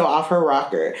character is so off her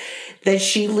rocker that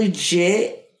she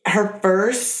legit, her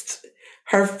first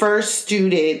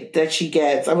student that she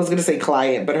gets, I was going to say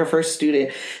client, but her first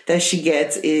student that she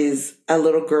gets is a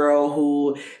little girl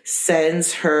who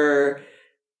sends her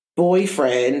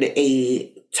boyfriend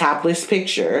a topless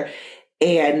picture,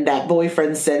 and that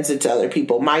boyfriend sends it to other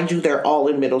people. Mind you, they're all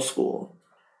in middle school.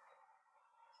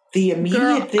 The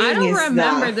immediate thing is I don't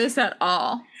remember this at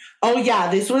all. Oh, yeah.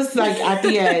 This was like at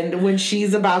the end when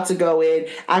she's about to go in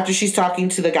after she's talking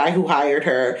to the guy who hired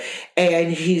her.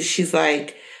 And she's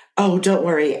like, Oh, don't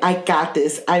worry. I got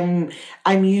this. I'm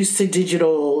used to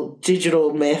digital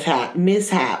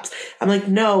mishaps. I'm like,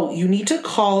 no, you need to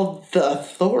call the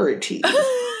authorities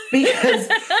because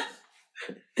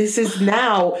this is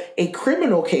now a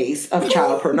criminal case of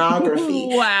child pornography.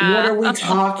 Wow. What are we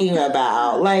talking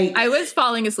about? Like, I was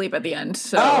falling asleep at the end.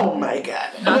 So oh my God.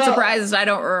 Not surprised I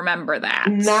don't remember that.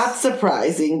 Not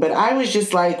surprising, but I was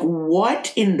just like,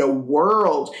 what in the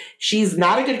world? She's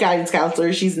not a good guidance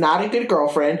counselor. She's not a good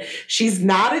girlfriend. She's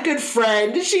not a good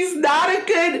friend. She's not a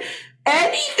good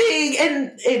anything.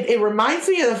 And it reminds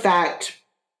me of the fact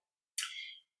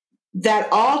that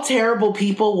all terrible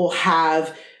people will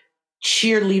have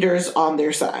cheerleaders on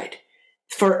their side.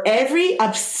 For every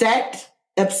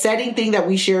upsetting thing that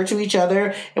we share to each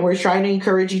other and we're trying to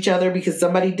encourage each other because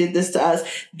somebody did this to us,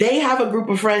 they have a group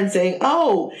of friends saying,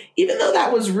 oh, even though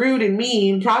that was rude and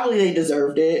mean, probably they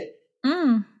deserved it.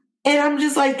 And I'm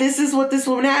just like, this is what this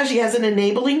woman has. She has an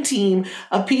enabling team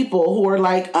of people who are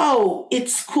like, oh,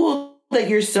 it's cool that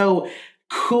you're so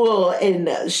cool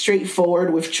and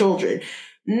straightforward with children.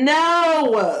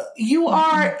 No,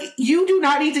 you do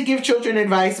not need to give children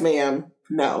advice, ma'am.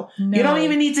 No. You don't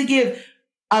even need to give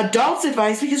adults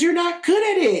advice because you're not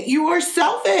good at it. You are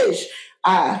selfish.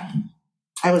 I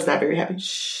was not very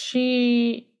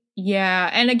happy. Yeah.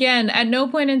 And again, at no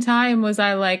point in time was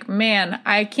I like, man,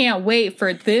 I can't wait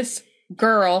for this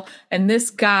girl and this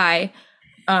guy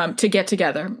to get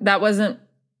together.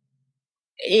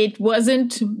 It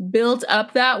wasn't built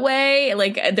up that way.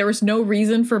 Like, there was no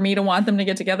reason for me to want them to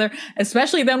get together,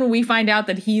 especially then when we find out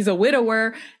that he's a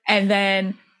widower and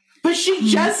then... But she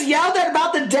just yelled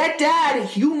about the dead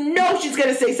dad. You know she's going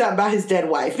to say something about his dead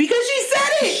wife because she said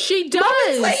it. She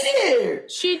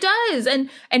does. She does.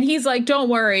 And he's like, don't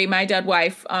worry, my dead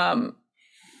wife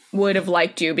would have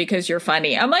liked you because you're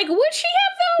funny. I'm like, would she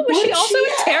have, though? Was she also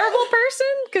a terrible person?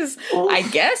 Because I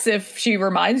guess if she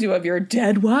reminds you of your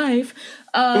dead wife...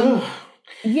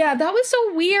 yeah, that was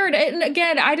so weird. And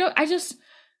again, as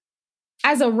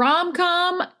a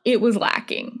rom-com, it was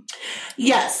lacking.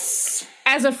 Yes.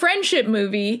 As a friendship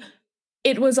movie,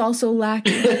 it was also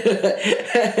lacking. As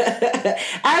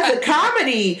a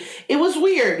comedy, it was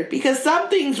weird because some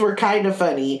things were kind of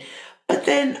funny, but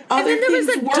then other things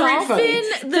weren't funny.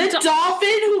 The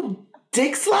dolphin who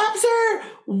dick slaps her?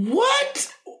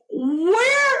 What?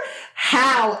 Where?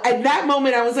 How? At that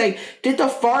moment, I was like, did the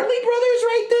Farley brothers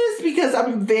write this? Because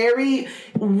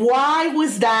why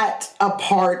was that a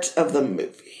part of the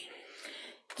movie?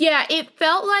 Yeah, it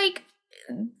felt like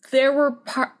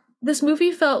this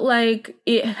movie felt like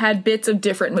it had bits of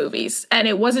different movies, and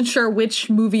it wasn't sure which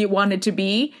movie it wanted to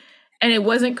be, and it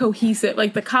wasn't cohesive.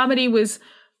 Like, the comedy was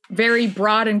very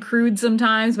broad and crude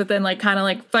sometimes, but then, like, kind of,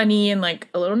 like, funny and, like,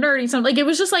 a little nerdy. Something. Like, it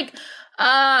was just, like...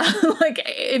 like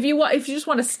if you just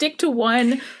want to stick to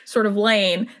one sort of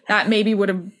lane, that maybe would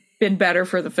have been better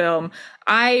for the film.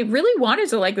 I really wanted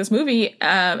to like this movie,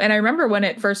 and I remember when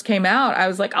it first came out, I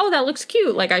was like, "Oh, that looks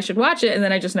cute! Like I should watch it." And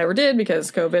then I just never did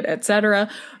because COVID, etc.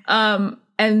 And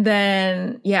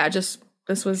then this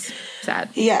was sad.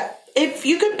 Yeah, if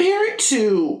you compare it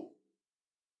to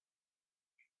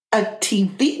a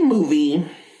TV movie,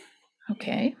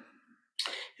 okay,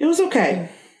 it was okay.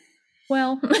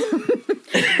 Well, okay.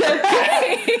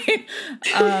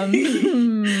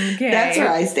 Okay. That's where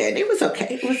I stand. It was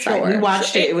okay. It was fine. We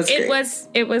watched it. It was great.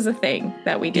 It was a thing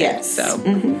that we did. Yes. So,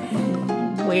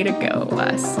 way to go,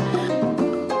 us.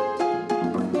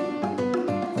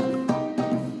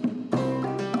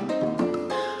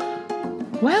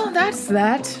 Well, that's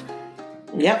that.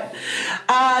 Yep.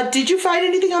 Did you find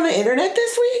anything on the internet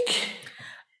this week?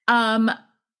 I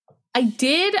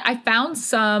did. I found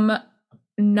some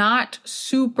not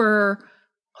super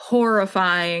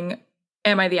horrifying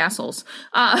Am I the Assholes?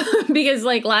 Because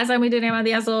like last time we did Am I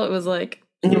the Asshole, it was like...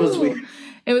 It was weird.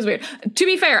 It was weird. To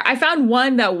be fair, I found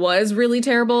one that was really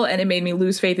terrible and it made me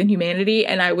lose faith in humanity.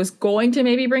 And I was going to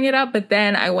maybe bring it up, but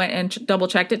then I went and double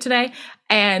checked it today.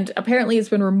 And apparently it's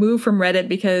been removed from Reddit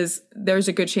because there's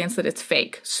a good chance that it's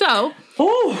fake. So,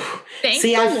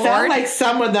 I felt like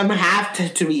some of them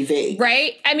have to be fake.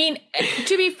 Right? I mean,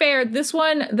 to be fair, this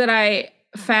one that I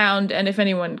found, and if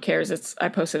anyone cares, I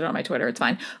posted it on my Twitter, it's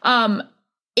fine.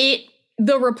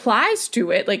 The replies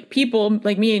to it, like people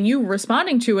like me and you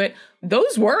responding to it,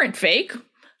 those weren't fake.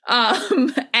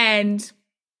 And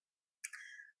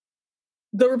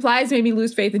the replies made me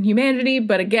lose faith in humanity.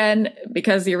 But again,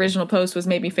 because the original post was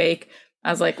maybe fake,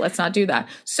 I was like, let's not do that.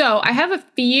 So I have a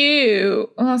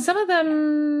few, some of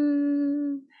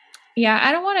them,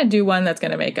 I don't want to do one that's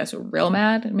going to make us real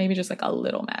mad. Maybe just like a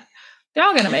little mad. They're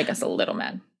all going to make us a little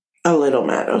mad. A little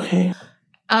mad, okay.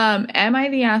 Am I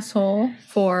the asshole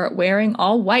for wearing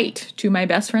all white to my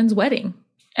best friend's wedding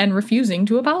and refusing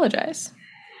to apologize?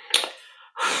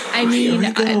 I mean,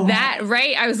 that,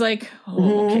 right? I was like,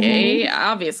 okay,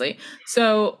 obviously.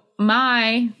 So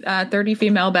my 30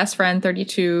 female best friend,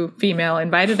 32 female,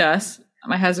 invited us,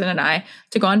 my husband and I,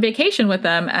 to go on vacation with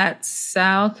them at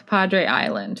South Padre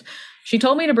Island. She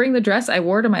told me to bring the dress I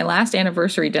wore to my last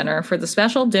anniversary dinner for the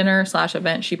special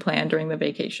dinner/event she planned during the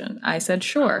vacation. I said,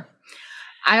 sure.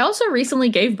 I also recently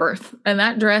gave birth, and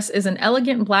that dress is an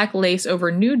elegant black lace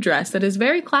over nude dress that is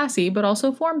very classy, but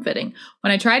also form-fitting.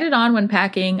 When I tried it on when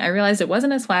packing, I realized it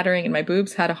wasn't as flattering and my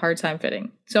boobs had a hard time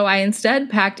fitting. So I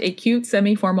instead packed a cute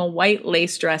semi-formal white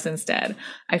lace dress instead.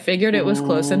 I figured it was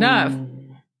close enough.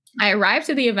 I arrived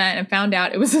to the event and found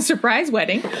out it was a surprise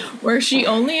wedding where she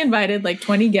only invited like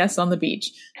 20 guests on the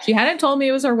beach. She hadn't told me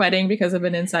it was her wedding because of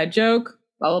an inside joke.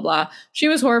 Blah, blah, blah. She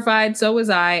was horrified. So was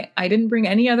I. I didn't bring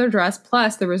any other dress.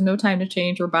 Plus, there was no time to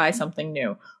change or buy something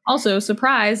new. Also,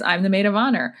 surprise, I'm the maid of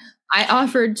honor. I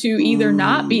offered to either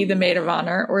not be the maid of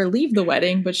honor or leave the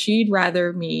wedding, but she'd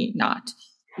rather me not.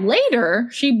 Later,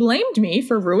 she blamed me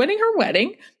for ruining her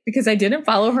wedding because I didn't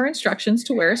follow her instructions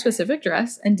to wear a specific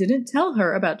dress and didn't tell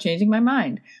her about changing my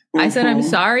mind. I said, I'm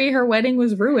sorry her wedding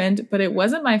was ruined, but it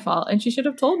wasn't my fault, and she should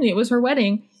have told me it was her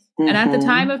wedding. And at the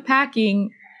time of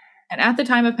packing,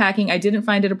 I didn't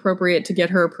find it appropriate to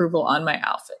get her approval on my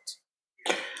outfit.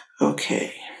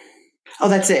 Okay. Oh,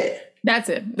 that's it? That's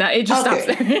it. It just stops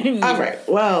there. All right.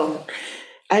 Well,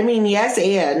 I mean, yes,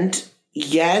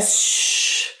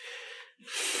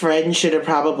 friend should have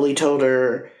probably told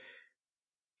her,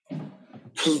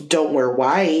 don't wear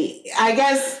white. I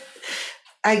guess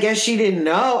she didn't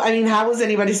know. I mean, how was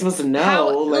anybody supposed to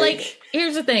know?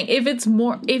 Here's the thing. If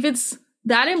it's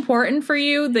that important for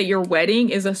you that your wedding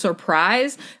is a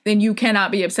surprise, then you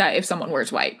cannot be upset if someone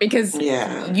wears white because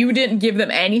you didn't give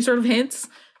them any sort of hints.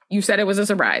 You said it was a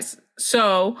surprise.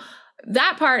 So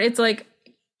that part, it's like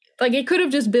it could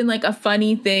have just been like a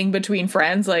funny thing between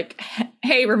friends. Like,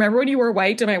 hey, remember when you wore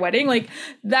white to my wedding? Like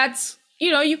that's,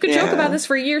 you could joke about this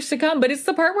for years to come, but it's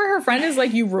the part where her friend is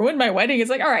like, you ruined my wedding. It's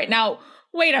like, all right, now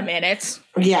wait a minute.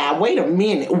 Yeah, wait a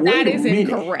minute. That is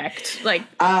incorrect. Like,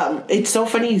 it's so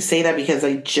funny you say that because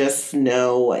I just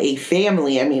know a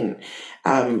family. I mean,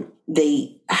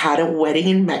 they had a wedding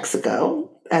in Mexico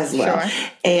as well. Sure.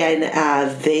 And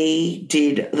they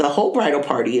did the whole bridal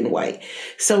party in white.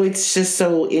 So it's just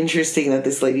so interesting that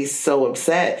this lady's so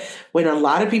upset when a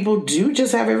lot of people do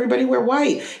just have everybody wear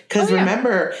white. Because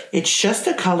remember, it's just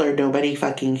a color. Nobody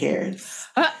fucking cares.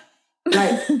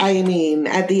 Like, I mean,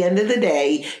 at the end of the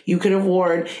day, you could have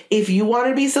worn, if you want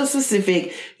to be so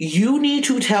specific, you need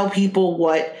to tell people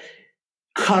what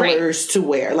colors to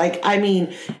wear. Like, I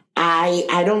mean,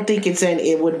 I don't think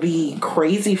it would be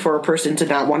crazy for a person to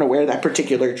not want to wear that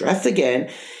particular dress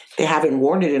again. They haven't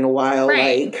worn it in a while.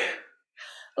 Right.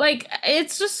 Like,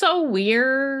 it's just so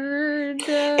weird.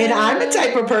 And I'm the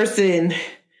type of person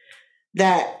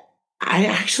that I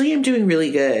actually am doing really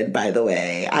good, by the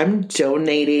way. I'm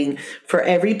donating for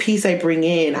every piece I bring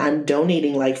in. I'm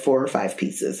donating like 4 or 5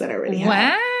 pieces that I already have.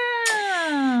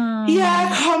 Wow.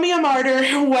 Yeah, call me a martyr,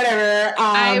 whatever.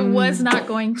 I was not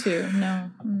going to.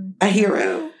 No. A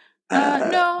hero?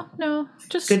 No.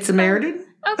 Just Good Samaritan?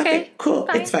 Okay, cool.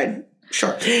 Fine. It's fine.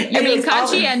 Sure. You're being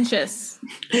conscientious.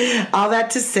 All that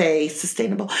to say,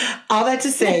 sustainable. All that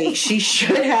to say, she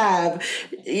should have.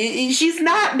 She's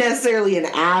not necessarily an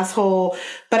asshole,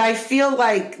 but I feel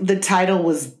like the title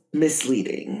was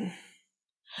misleading.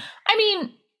 I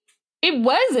mean, it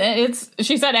wasn't.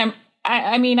 She said,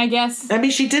 I mean, I guess. I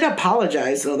mean, she did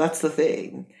apologize, though. That's the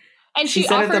thing. And she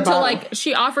offered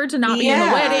to not be in the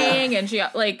wedding, and she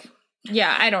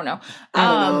yeah, I don't know. I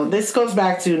don't know. This goes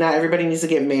back to not everybody needs to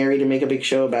get married and make a big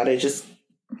show about it. Just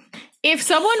if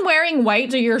someone wearing white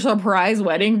to your surprise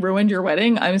wedding ruined your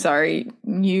wedding, I'm sorry.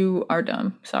 You are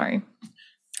dumb. Sorry.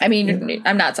 I mean,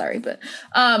 I'm not sorry, but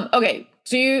okay.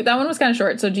 That one was kind of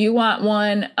short. So do you want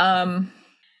one? Do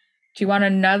you want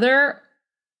another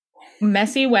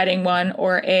messy wedding one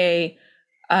or a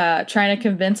trying to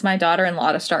convince my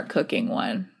daughter-in-law to start cooking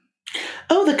one?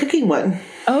 Oh, the cooking one.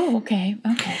 Oh, okay.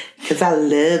 Because I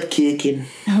love cooking.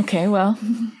 Okay, well.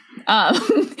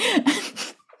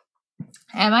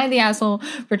 Am I the asshole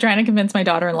for trying to convince my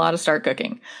daughter-in-law to start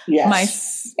cooking?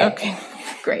 Yes. Okay,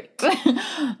 great.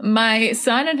 My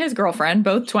son and his girlfriend,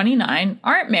 both 29,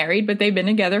 aren't married, but they've been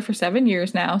together for 7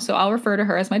 years now, so I'll refer to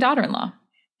her as my daughter-in-law.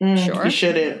 Sure. You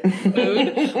shouldn't.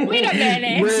 Rude. Wait a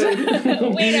minute.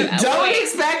 Don't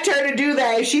expect her to do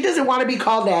that. If she doesn't want to be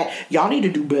called that, y'all need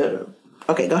to do better.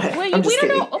 Okay, go ahead. Wait, we don't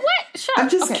know. What? I'm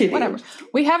just kidding. Whatever.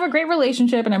 We have a great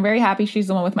relationship, and I'm very happy she's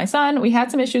the one with my son. We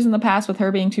had some issues in the past with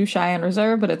her being too shy and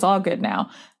reserved, but it's all good now.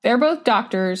 They're both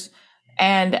doctors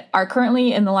and are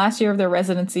currently in the last year of their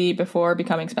residency before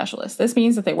becoming specialists. This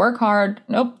means that they work hard.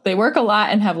 They work a lot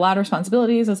and have a lot of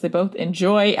responsibilities as they both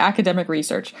enjoy academic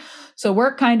research. So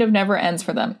work kind of never ends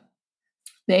for them.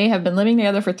 They have been living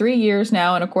together for 3 years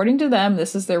now, and according to them,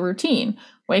 this is their routine.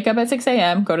 Wake up at 6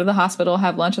 a.m., go to the hospital,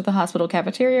 have lunch at the hospital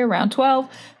cafeteria around 12,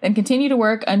 then continue to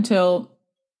work until,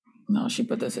 she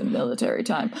put this in military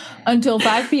time, until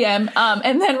 5 p.m.,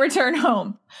 and then return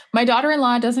home. My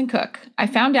daughter-in-law doesn't cook. I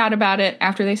found out about it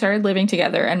after they started living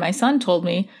together, and my son told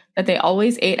me that they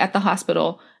always ate at the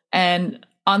hospital, and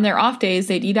on their off days,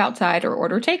 they'd eat outside or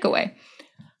order takeaway.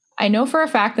 I know for a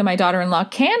fact that my daughter-in-law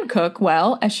can cook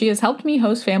well, as she has helped me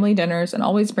host family dinners and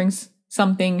always brings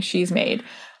something she's made.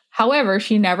 However,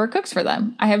 she never cooks for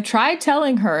them. I have tried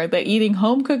telling her that eating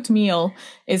home-cooked meal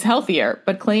is healthier,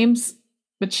 but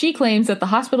she claims that the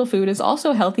hospital food is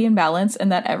also healthy and balanced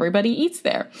and that everybody eats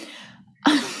there.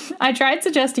 I tried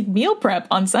suggesting meal prep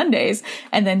on Sundays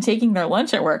and then taking their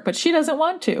lunch at work, but she doesn't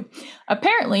want to.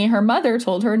 Apparently, her mother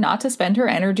told her not to spend her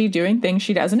energy doing things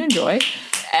she doesn't enjoy.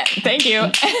 Thank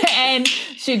you. And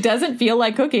she doesn't feel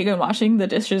like cooking and washing the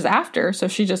dishes after, so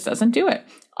she just doesn't do it.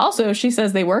 Also, she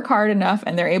says they work hard enough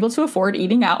and they're able to afford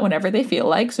eating out whenever they feel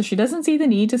like, so she doesn't see the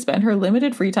need to spend her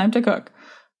limited free time to cook.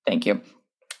 Thank you.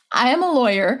 I am a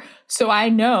lawyer, so I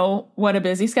know what a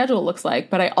busy schedule looks like,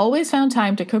 but I always found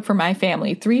time to cook for my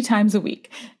family 3 times a week.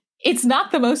 It's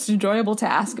not the most enjoyable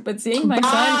task, but seeing my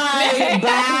son...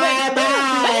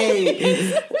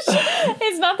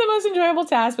 It's not the most enjoyable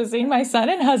task, but seeing my son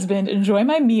and husband enjoy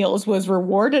my meals was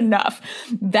reward enough.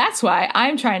 That's why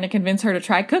I'm trying to convince her to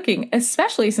try cooking,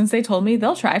 especially since they told me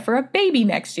they'll try for a baby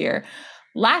next year.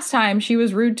 Last time she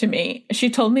was rude to me. She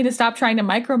told me to stop trying to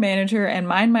micromanage her and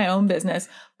mind my own business,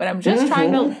 but I'm just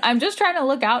trying to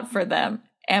look out for them.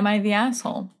 Am I the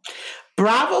asshole?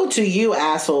 Bravo to you,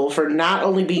 asshole, for not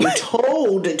only being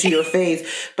told to your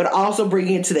face, but also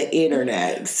bringing it to the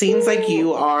internet. Seems like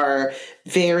you are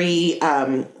very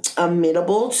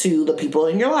amenable to the people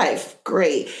in your life.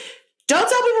 Great. Don't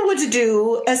tell people what to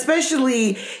do,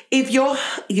 especially if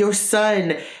your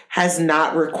son has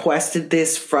not requested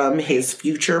this from his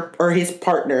future or his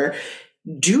partner.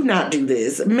 Do not do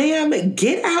this. Ma'am,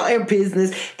 get out of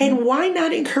business. And why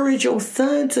not encourage your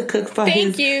son to cook for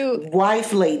his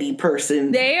wife, lady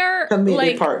person, they are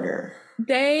committed partner?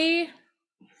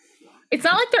 It's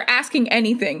not like they're asking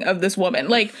anything of this woman.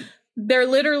 Like, they're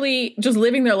literally just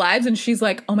living their lives and she's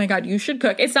like, oh my God, you should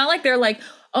cook. It's not like they're like,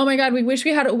 oh my God, we wish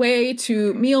we had a way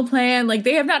to meal plan. Like,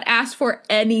 they have not asked for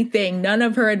anything. None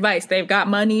of her advice. They've got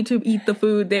money to eat the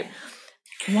food.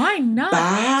 Why not?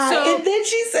 So, and then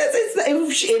she says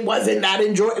it wasn't that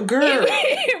enjoyable. Girl.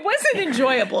 It wasn't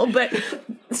enjoyable, but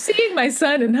seeing my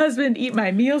son and husband eat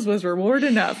my meals was reward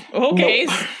enough. Okay.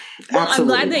 No, well, I'm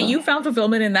glad that you found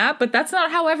fulfillment in that, but that's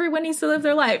not how everyone needs to live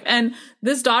their life. And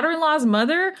this daughter-in-law's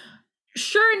mother,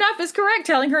 sure enough, is correct,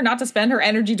 telling her not to spend her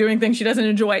energy doing things she doesn't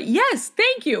enjoy. Yes,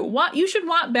 thank you. You should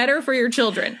want better for your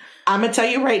children. I'm going to tell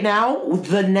you right now,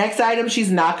 the next item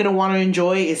she's not going to want to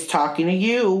enjoy is talking to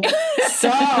you. So,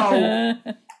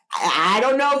 I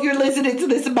don't know if you're listening to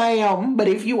this, ma'am, but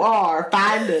if you are,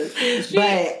 find us.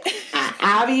 But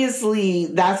obviously,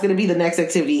 that's going to be the next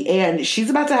activity. And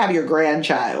she's about to have your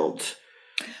grandchild.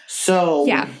 So.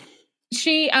 Yeah.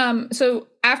 She, so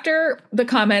after the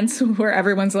comments where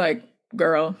everyone's like,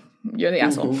 girl, you're the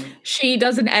asshole. She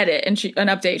does an edit and an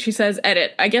update. She says,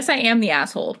 edit, I guess I am the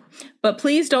asshole, but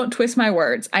please don't twist my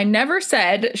words. I never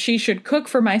said she should cook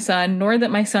for my son, nor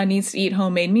that my son needs to eat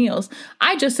homemade meals.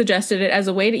 I just suggested it as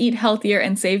a way to eat healthier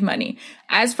and save money.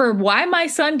 As for why my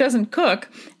son doesn't cook,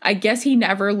 I guess he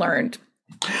never learned.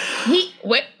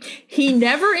 He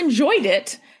never enjoyed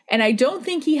it. And I don't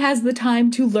think he has the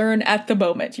time to learn at the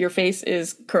moment. Your face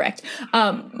is correct.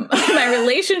 My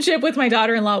relationship with my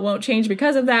daughter-in-law won't change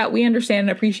because of that. We understand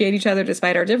and appreciate each other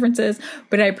despite our differences,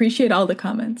 but I appreciate all the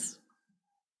comments.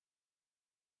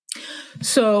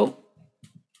 So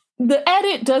the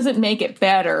edit doesn't make it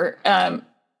better.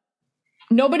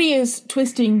 Nobody is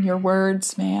twisting your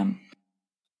words, ma'am.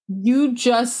 You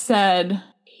just said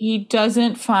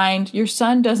your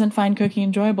son doesn't find cooking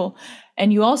enjoyable.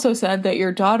 And you also said that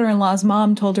your daughter-in-law's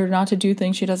mom told her not to do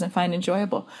things she doesn't find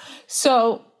enjoyable.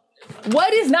 So,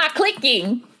 what is not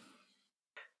clicking?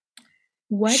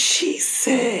 What? She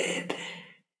said.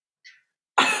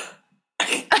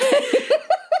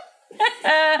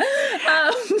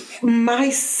 My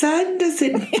son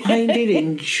doesn't find it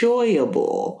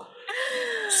enjoyable.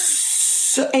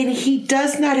 So, and he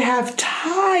does not have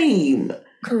time.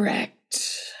 Correct.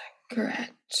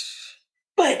 Correct.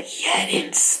 But yet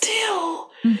and still,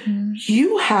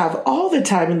 you have all the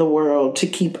time in the world to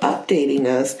keep updating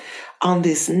us on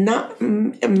this. Not,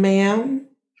 ma'am,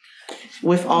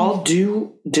 with all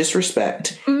due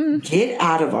disrespect, get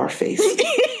out of our face.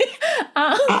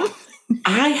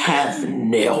 I have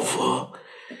never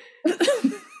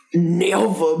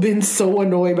been so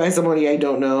annoyed by somebody I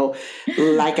don't know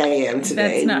like I am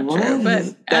today. That's not true.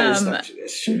 But that is not true.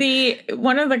 That's true.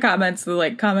 One of the comments,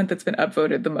 the comment that's been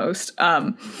upvoted the most,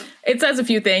 it says a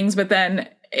few things, but then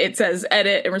it says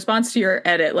edit. In response to your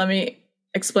edit, let me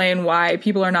explain why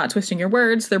people are not twisting your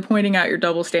words. They're pointing out your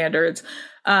double standards.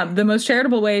 The most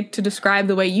charitable way to describe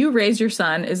the way you raise your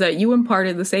son is that you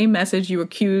imparted the same message you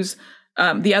accuse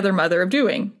the other mother of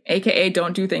doing, aka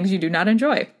don't do things you do not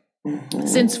enjoy.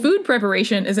 Since food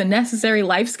preparation is a necessary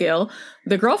life skill,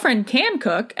 the girlfriend can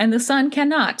cook and the son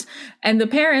cannot. And the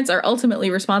parents are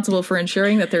ultimately responsible for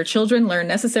ensuring that their children learn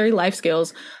necessary life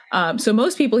skills. So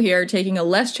most people here are taking a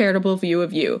less charitable view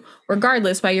of you.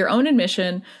 Regardless, by your own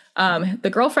admission, the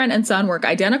girlfriend and son work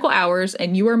identical hours,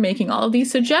 and you are making all of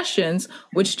these suggestions,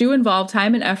 which do involve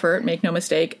time and effort, make no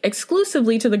mistake,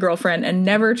 exclusively to the girlfriend and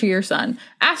never to your son.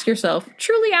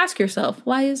 Truly ask yourself,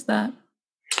 why is that?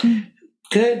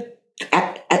 Good.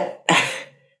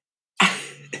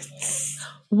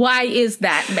 Why is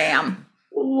that, ma'am?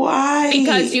 Why?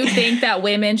 Because you think that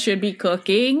women should be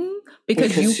cooking?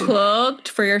 Because you cooked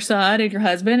for your son and your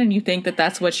husband and you think that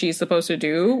that's what she's supposed to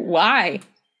do? Why?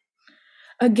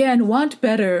 Again, want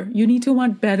better. You need to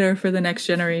want better for the next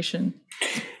generation.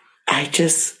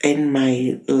 In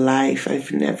my life,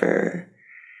 I've never...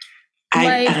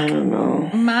 I don't know.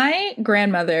 My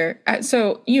grandmother,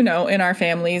 so, in our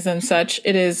families and such,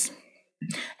 it is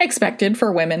expected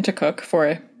for women to cook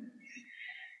for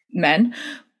men,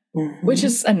 which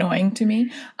is annoying to me.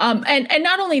 And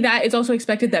not only that, it's also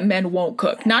expected that men won't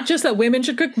cook. Not just that women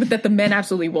should cook, but that the men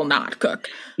absolutely will not cook.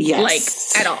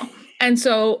 Yes. At all. And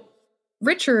so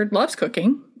Richard loves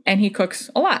cooking, and he cooks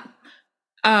a lot,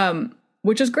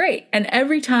 which is great. And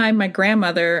every time my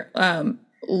grandmother,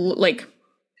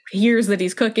 hears that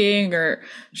he's cooking, or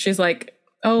she's like,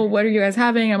 oh, what are you guys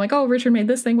having? I'm like, oh, Richard made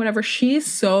this thing, whatever. She's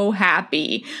so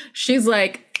happy. She's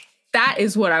like, that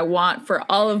is what I want for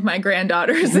all of my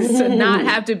granddaughters, is to not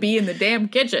have to be in the damn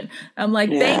kitchen. I'm like,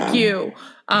 thank you.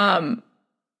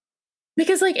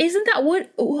 Because isn't that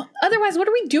otherwise, what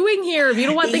are we doing here if you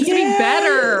don't want things to be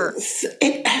better?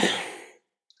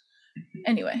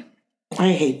 Anyway.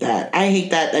 I hate that. I hate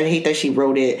that she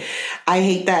wrote it. I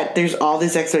hate that there's all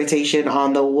this expectation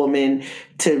on the woman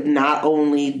to not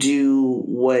only do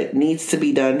what needs to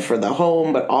be done for the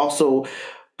home, but also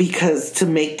because to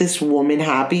make this woman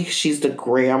happy, she's the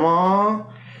grandma.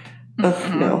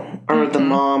 No. Or the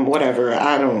mom, whatever.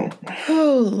 I don't.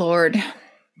 Oh, Lord.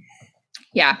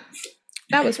 Yeah.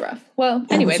 That was rough. Well,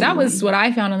 anyway, that was what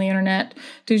I found on the internet.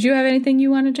 Did you have anything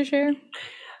you wanted to share?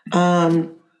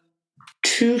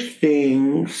 Two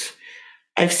things.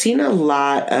 I've seen a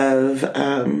lot of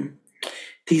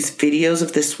these videos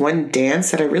of this one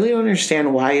dance that I really don't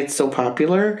understand why it's so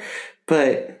popular,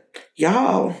 but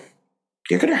y'all,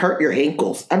 you're going to hurt your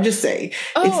ankles. I'm just saying.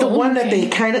 It's the one that they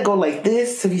kind of go like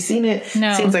this. Have you seen it?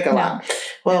 No. Seems like a lot.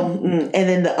 Well, and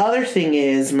then the other thing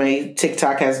is my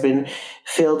TikTok has been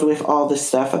filled with all the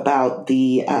stuff about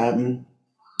the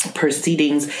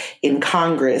proceedings in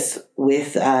Congress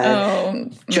with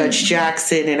Judge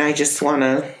Jackson, and I just want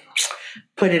to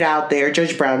put it out there,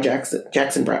 Judge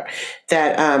Jackson Brown,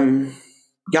 that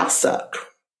y'all suck.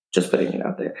 Just putting it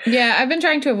out there. Yeah, I've been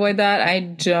trying to avoid that. I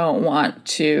don't want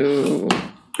to.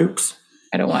 Oops.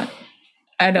 It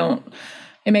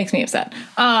makes me upset.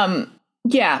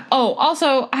 Yeah. Oh,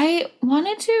 also, I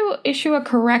wanted to issue a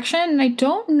correction, and I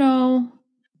don't know.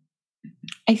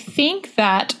 I think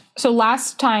that. So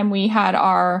last time we had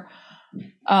our,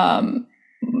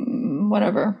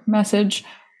 message,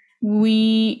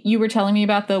 you were telling me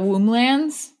about the womb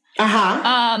lands.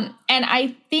 And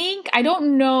I think, I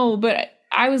don't know, but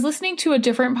I was listening to a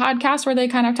different podcast where they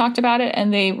kind of talked about it,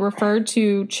 and they referred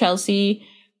to Chelsea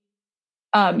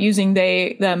using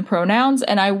they, them pronouns.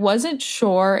 And I wasn't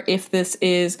sure if this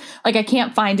is, I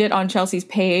can't find it on Chelsea's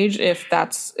page if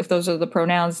those are the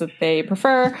pronouns that they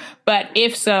prefer. But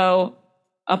if so,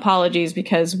 apologies,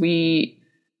 because we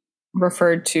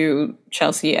referred to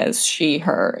Chelsea as she,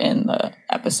 her in the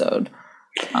episode.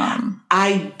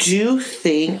 I do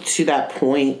think to that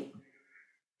point,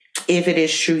 if it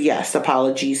is true, yes,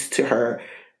 apologies to her,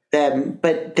 them,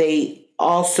 but they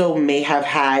also may have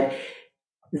had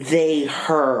they,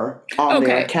 her on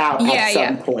their account at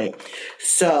some point.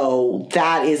 So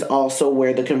that is also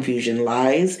where the confusion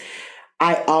lies.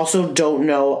 I also don't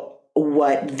know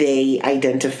what they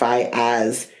identify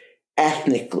as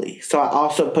ethnically. So I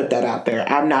also put that out there.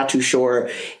 I'm not too sure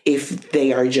if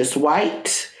they are just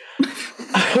white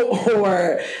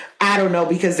or I don't know,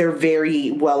 because they're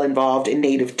very well involved in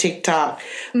native TikTok,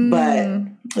 but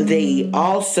they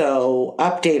also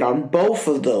update on both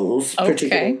of those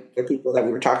particular people that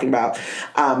we were talking about.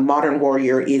 Modern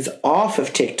Warrior is off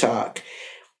of TikTok.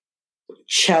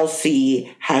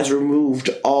 Chelsea has removed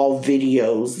all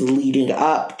videos leading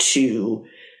up to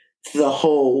the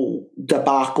whole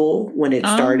debacle when it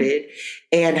started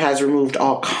and has removed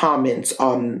all comments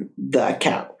on the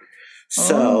account.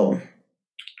 So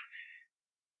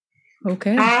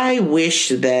I wish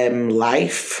them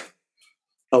life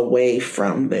away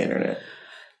from the internet.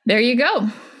 There you go.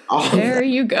 There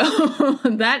you go.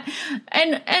 That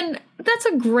and that's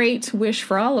a great wish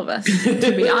for all of us,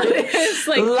 to be honest.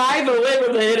 Like, life away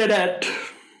from the internet.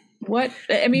 What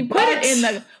I mean, put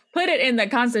it in the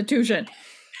Constitution.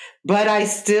 But I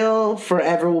still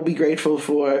forever will be grateful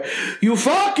for you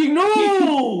fucking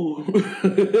know.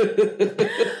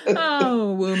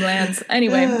 Oh, Womblands.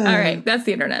 Anyway, all right, that's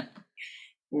the internet.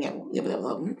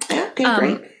 Okay,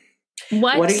 great.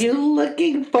 What are you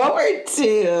looking forward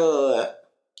to?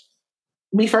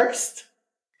 Me first?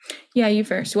 Yeah, you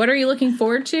first. What are you looking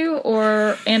forward to,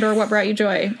 or what brought you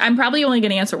joy? I'm probably only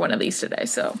going to answer one of these today,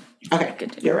 so. Okay,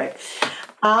 you're right.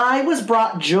 I was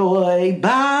brought joy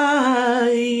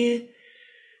by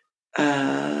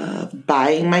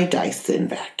buying my Dyson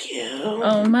vacuum.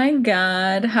 Oh my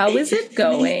God. How is it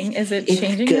going? Is it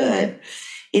changing your life?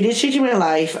 It is changing my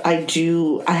life. I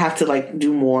have to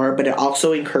do more, but it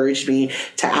also encouraged me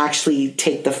to actually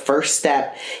take the first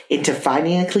step into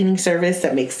finding a cleaning service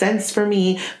that makes sense for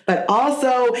me. But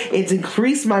also it's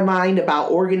increased my mind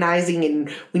about organizing, and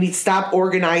we need to stop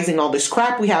organizing all this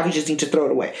crap we have. We just need to throw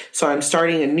it away. So I'm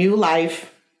starting a new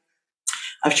life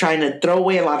of trying to throw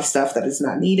away a lot of stuff that is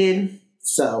not needed.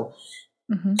 So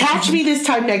catch me this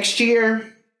time next year.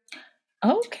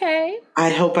 Okay.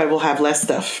 I hope I will have less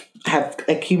stuff, have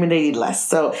accumulated less.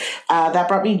 So that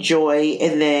brought me joy.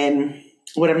 And then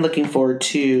what I'm looking forward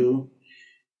to,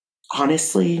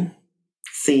 honestly,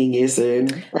 seeing you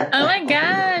soon. Oh my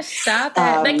gosh, stop it.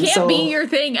 That can't be your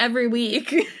thing every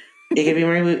week.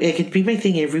 It could be my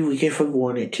thing every week if I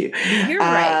wanted to. You're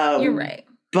right.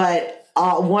 But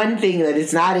one thing that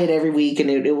is not in every week, and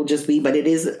it will just be, but it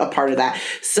is a part of that.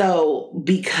 So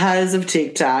because of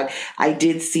TikTok, I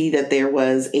did see that there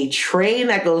was a train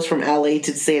that goes from LA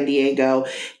to San Diego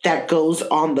that goes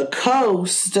on the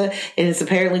coast. And it's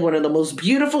apparently one of the most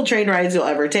beautiful train rides you'll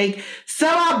ever take. So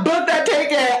I booked that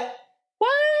ticket.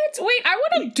 What? Wait, I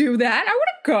want to do that. I want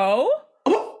to go.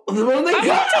 Well, they I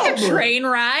want to take a train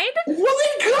ride. Well,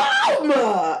 then come.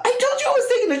 I told you I was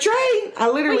taking the train. I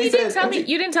literally said.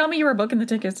 You didn't tell me you were booking the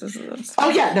tickets. Oh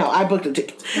yeah, no, I booked the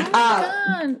tickets. Oh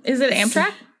my God. Is it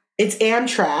Amtrak? It's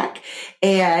Amtrak,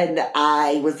 and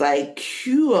I was like,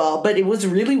 cool. But it was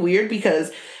really weird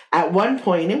because at one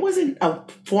point it wasn't a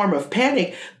form of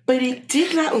panic, but it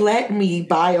did not let me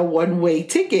buy a one-way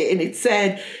ticket, and it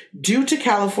said, due to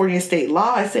California state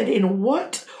law. I said, in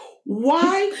what?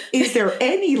 Why is there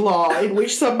any law in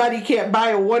which somebody can't buy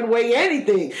a one-way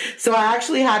anything? So I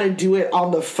actually had to do it on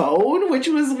the phone, which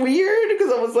was weird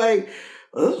because I was like,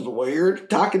 this is weird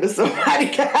talking to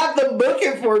somebody to have them book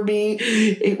it for me.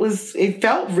 It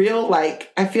felt real.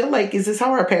 Like, I feel like, is this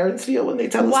how our parents feel when they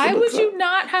tell us why would you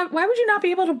not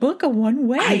be able to book a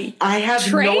one-way? I have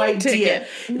train no idea.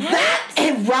 Ticket.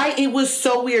 It was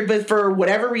so weird, but for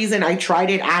whatever reason, I tried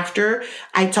it after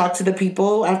I talked to the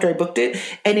people after I booked it,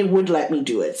 and it would let me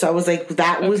do it. So I was like,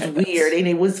 that was weird. And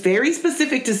it was very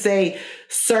specific to say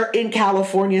certain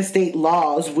California state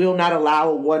laws will not allow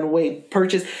a one-way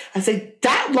purchase. I say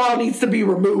that law needs to be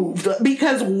removed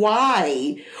because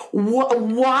why?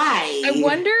 Why? I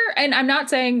wonder, and I'm not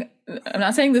saying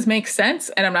this makes sense,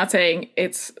 and I'm not saying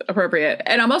it's appropriate,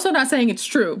 and I'm also not saying it's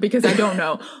true because I don't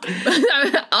know.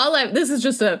 This is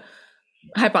just a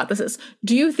hypothesis.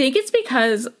 Do you think it's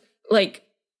because like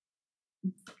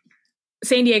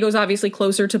San Diego's obviously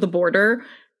closer to the border,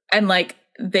 and like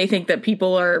they think that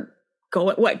people are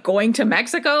going to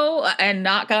Mexico and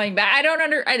not coming back? I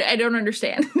don't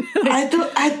understand.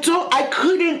 I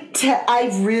couldn't tell. I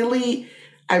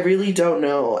really don't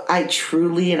know. I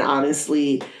truly and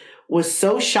honestly was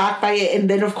so shocked by it. And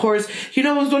then, of course, it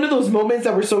was one of those moments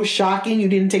that were so shocking you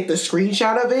didn't take the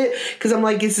screenshot of it because I'm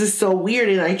like, this is so weird.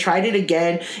 And I tried it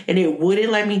again and it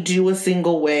wouldn't let me do a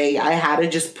single way. I had to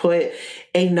just put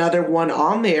another one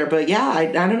on there. But yeah, I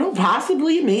don't know,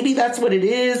 possibly maybe that's what it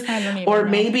is, or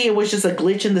maybe it was just a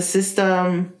glitch in the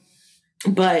system.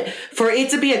 But for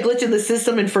it to be a glitch in the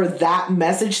system and for that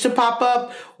message to pop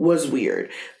up was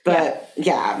weird. But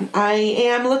yeah, I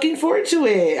am looking forward to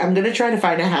it. I'm going to try to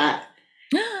find a hat,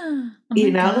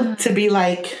 to be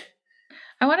like.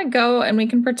 I want to go and we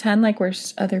can pretend like we're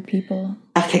other people.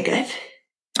 Okay, good.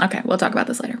 Okay, we'll talk about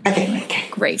this later. Okay.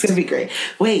 Great. It's going to be great.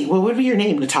 Wait, what would be your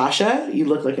name? Natasha? You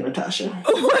look like a Natasha.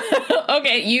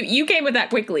 Okay, you came with that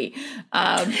quickly.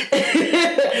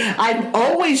 I'm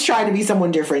always trying to be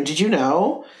someone different. Did you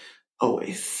know?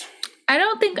 Always. I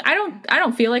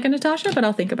don't feel like a Natasha, but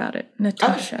I'll think about it.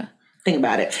 Natasha. Okay. Think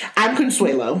about it. I'm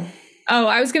Consuelo. Oh,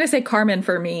 I was going to say Carmen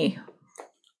for me.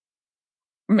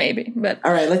 Maybe, but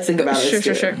all right, let's think about it.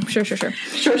 Sure.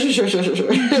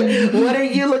 What are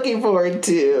you looking forward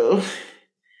to?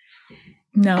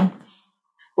 No.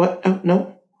 What? Oh,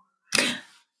 no.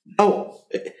 Oh,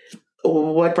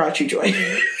 what brought you joy?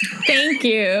 Thank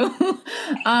you.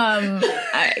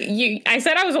 I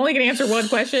said I was only going to answer one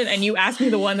question, and you asked me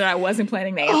the one that I wasn't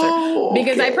planning to answer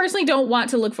because I personally don't want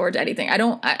to look forward to anything.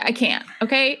 I can't.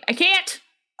 Okay, I can't.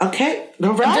 Okay,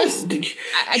 no, right.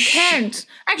 I can't.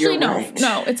 Actually, no,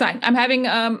 it's fine.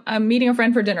 I'm meeting a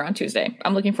friend for dinner on Tuesday.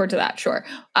 I'm looking forward to that. Sure.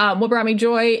 What brought me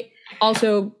joy?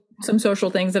 Also, some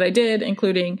social things that I did,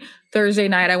 including Thursday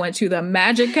night, I went to the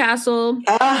Magic Castle,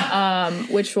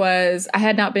 which was, I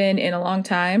had not been in a long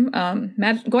time.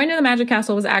 Going to the Magic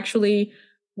Castle was actually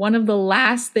one of the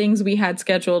last things we had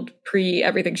scheduled pre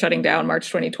everything shutting down March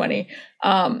 2020.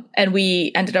 And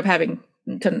we ended up having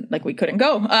we couldn't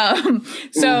go.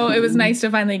 So it was nice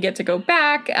to finally get to go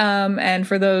back. And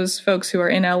for those folks who are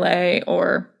in LA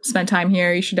or spend time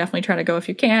here, you should definitely try to go if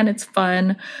you can. It's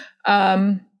fun.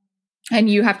 And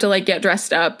you have to get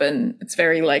dressed up and it's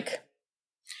very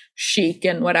chic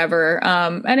and whatever.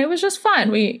 And it was just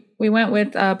fun. We went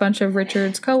with a bunch of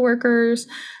Richard's coworkers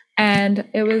and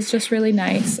it was just really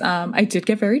nice. I did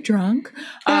get very drunk.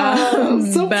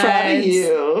 I'm so proud of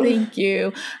you. Thank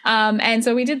you. And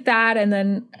so we did that. And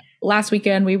then last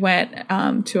weekend we went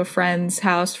to a friend's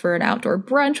house for an outdoor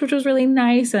brunch, which was really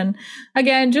nice. And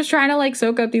again, just trying to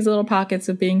soak up these little pockets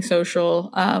of being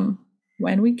social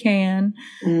when we can.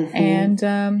 Mm-hmm. And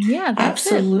that's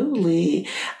absolutely.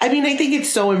 I mean, I think it's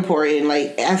so important.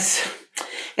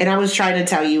 And I was trying to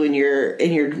tell you in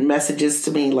your messages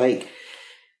to me,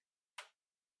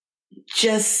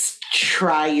 just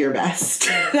try your best.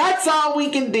 That's all we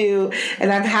can do. And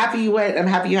I'm happy you went. I'm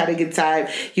happy you had a good time.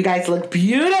 You guys look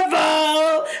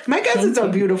beautiful. My cousins are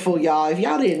beautiful, y'all. If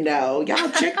y'all didn't know,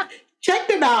 y'all check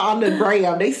them out on the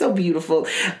gram. They so beautiful.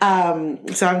 So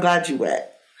I'm glad you went.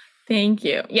 Thank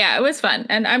you. Yeah, it was fun.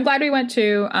 And I'm glad we went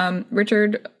to,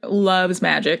 Richard loves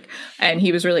magic and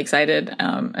he was really excited.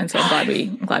 And so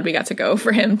I'm glad we got to go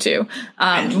for him too.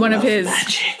 One of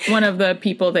the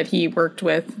people that he worked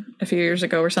with a few years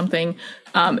ago or something,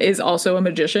 is also a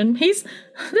magician. This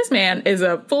man is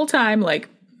a full-time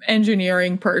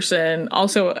engineering person,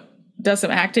 also does some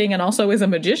acting and also is a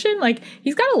magician.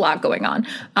 He's got a lot going on.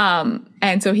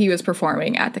 And so he was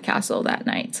performing at the castle that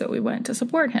night. So we went to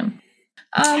support him.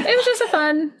 It was just a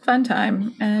fun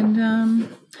time. And,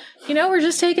 we're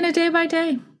just taking it day by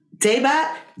day. Day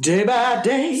by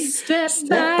day. Step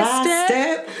by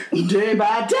step. Day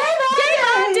by day.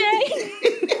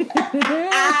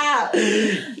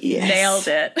 Yes. Nailed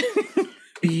it.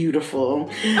 Beautiful.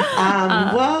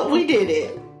 Well, we did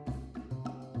it.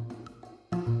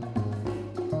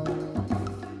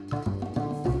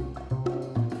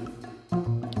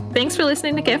 Thanks for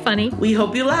listening to Get Funny. We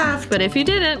hope you laughed. But if you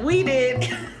didn't, we did.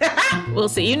 We'll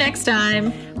see you next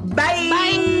time.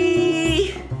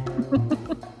 Bye.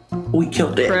 We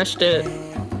killed it. Crushed it.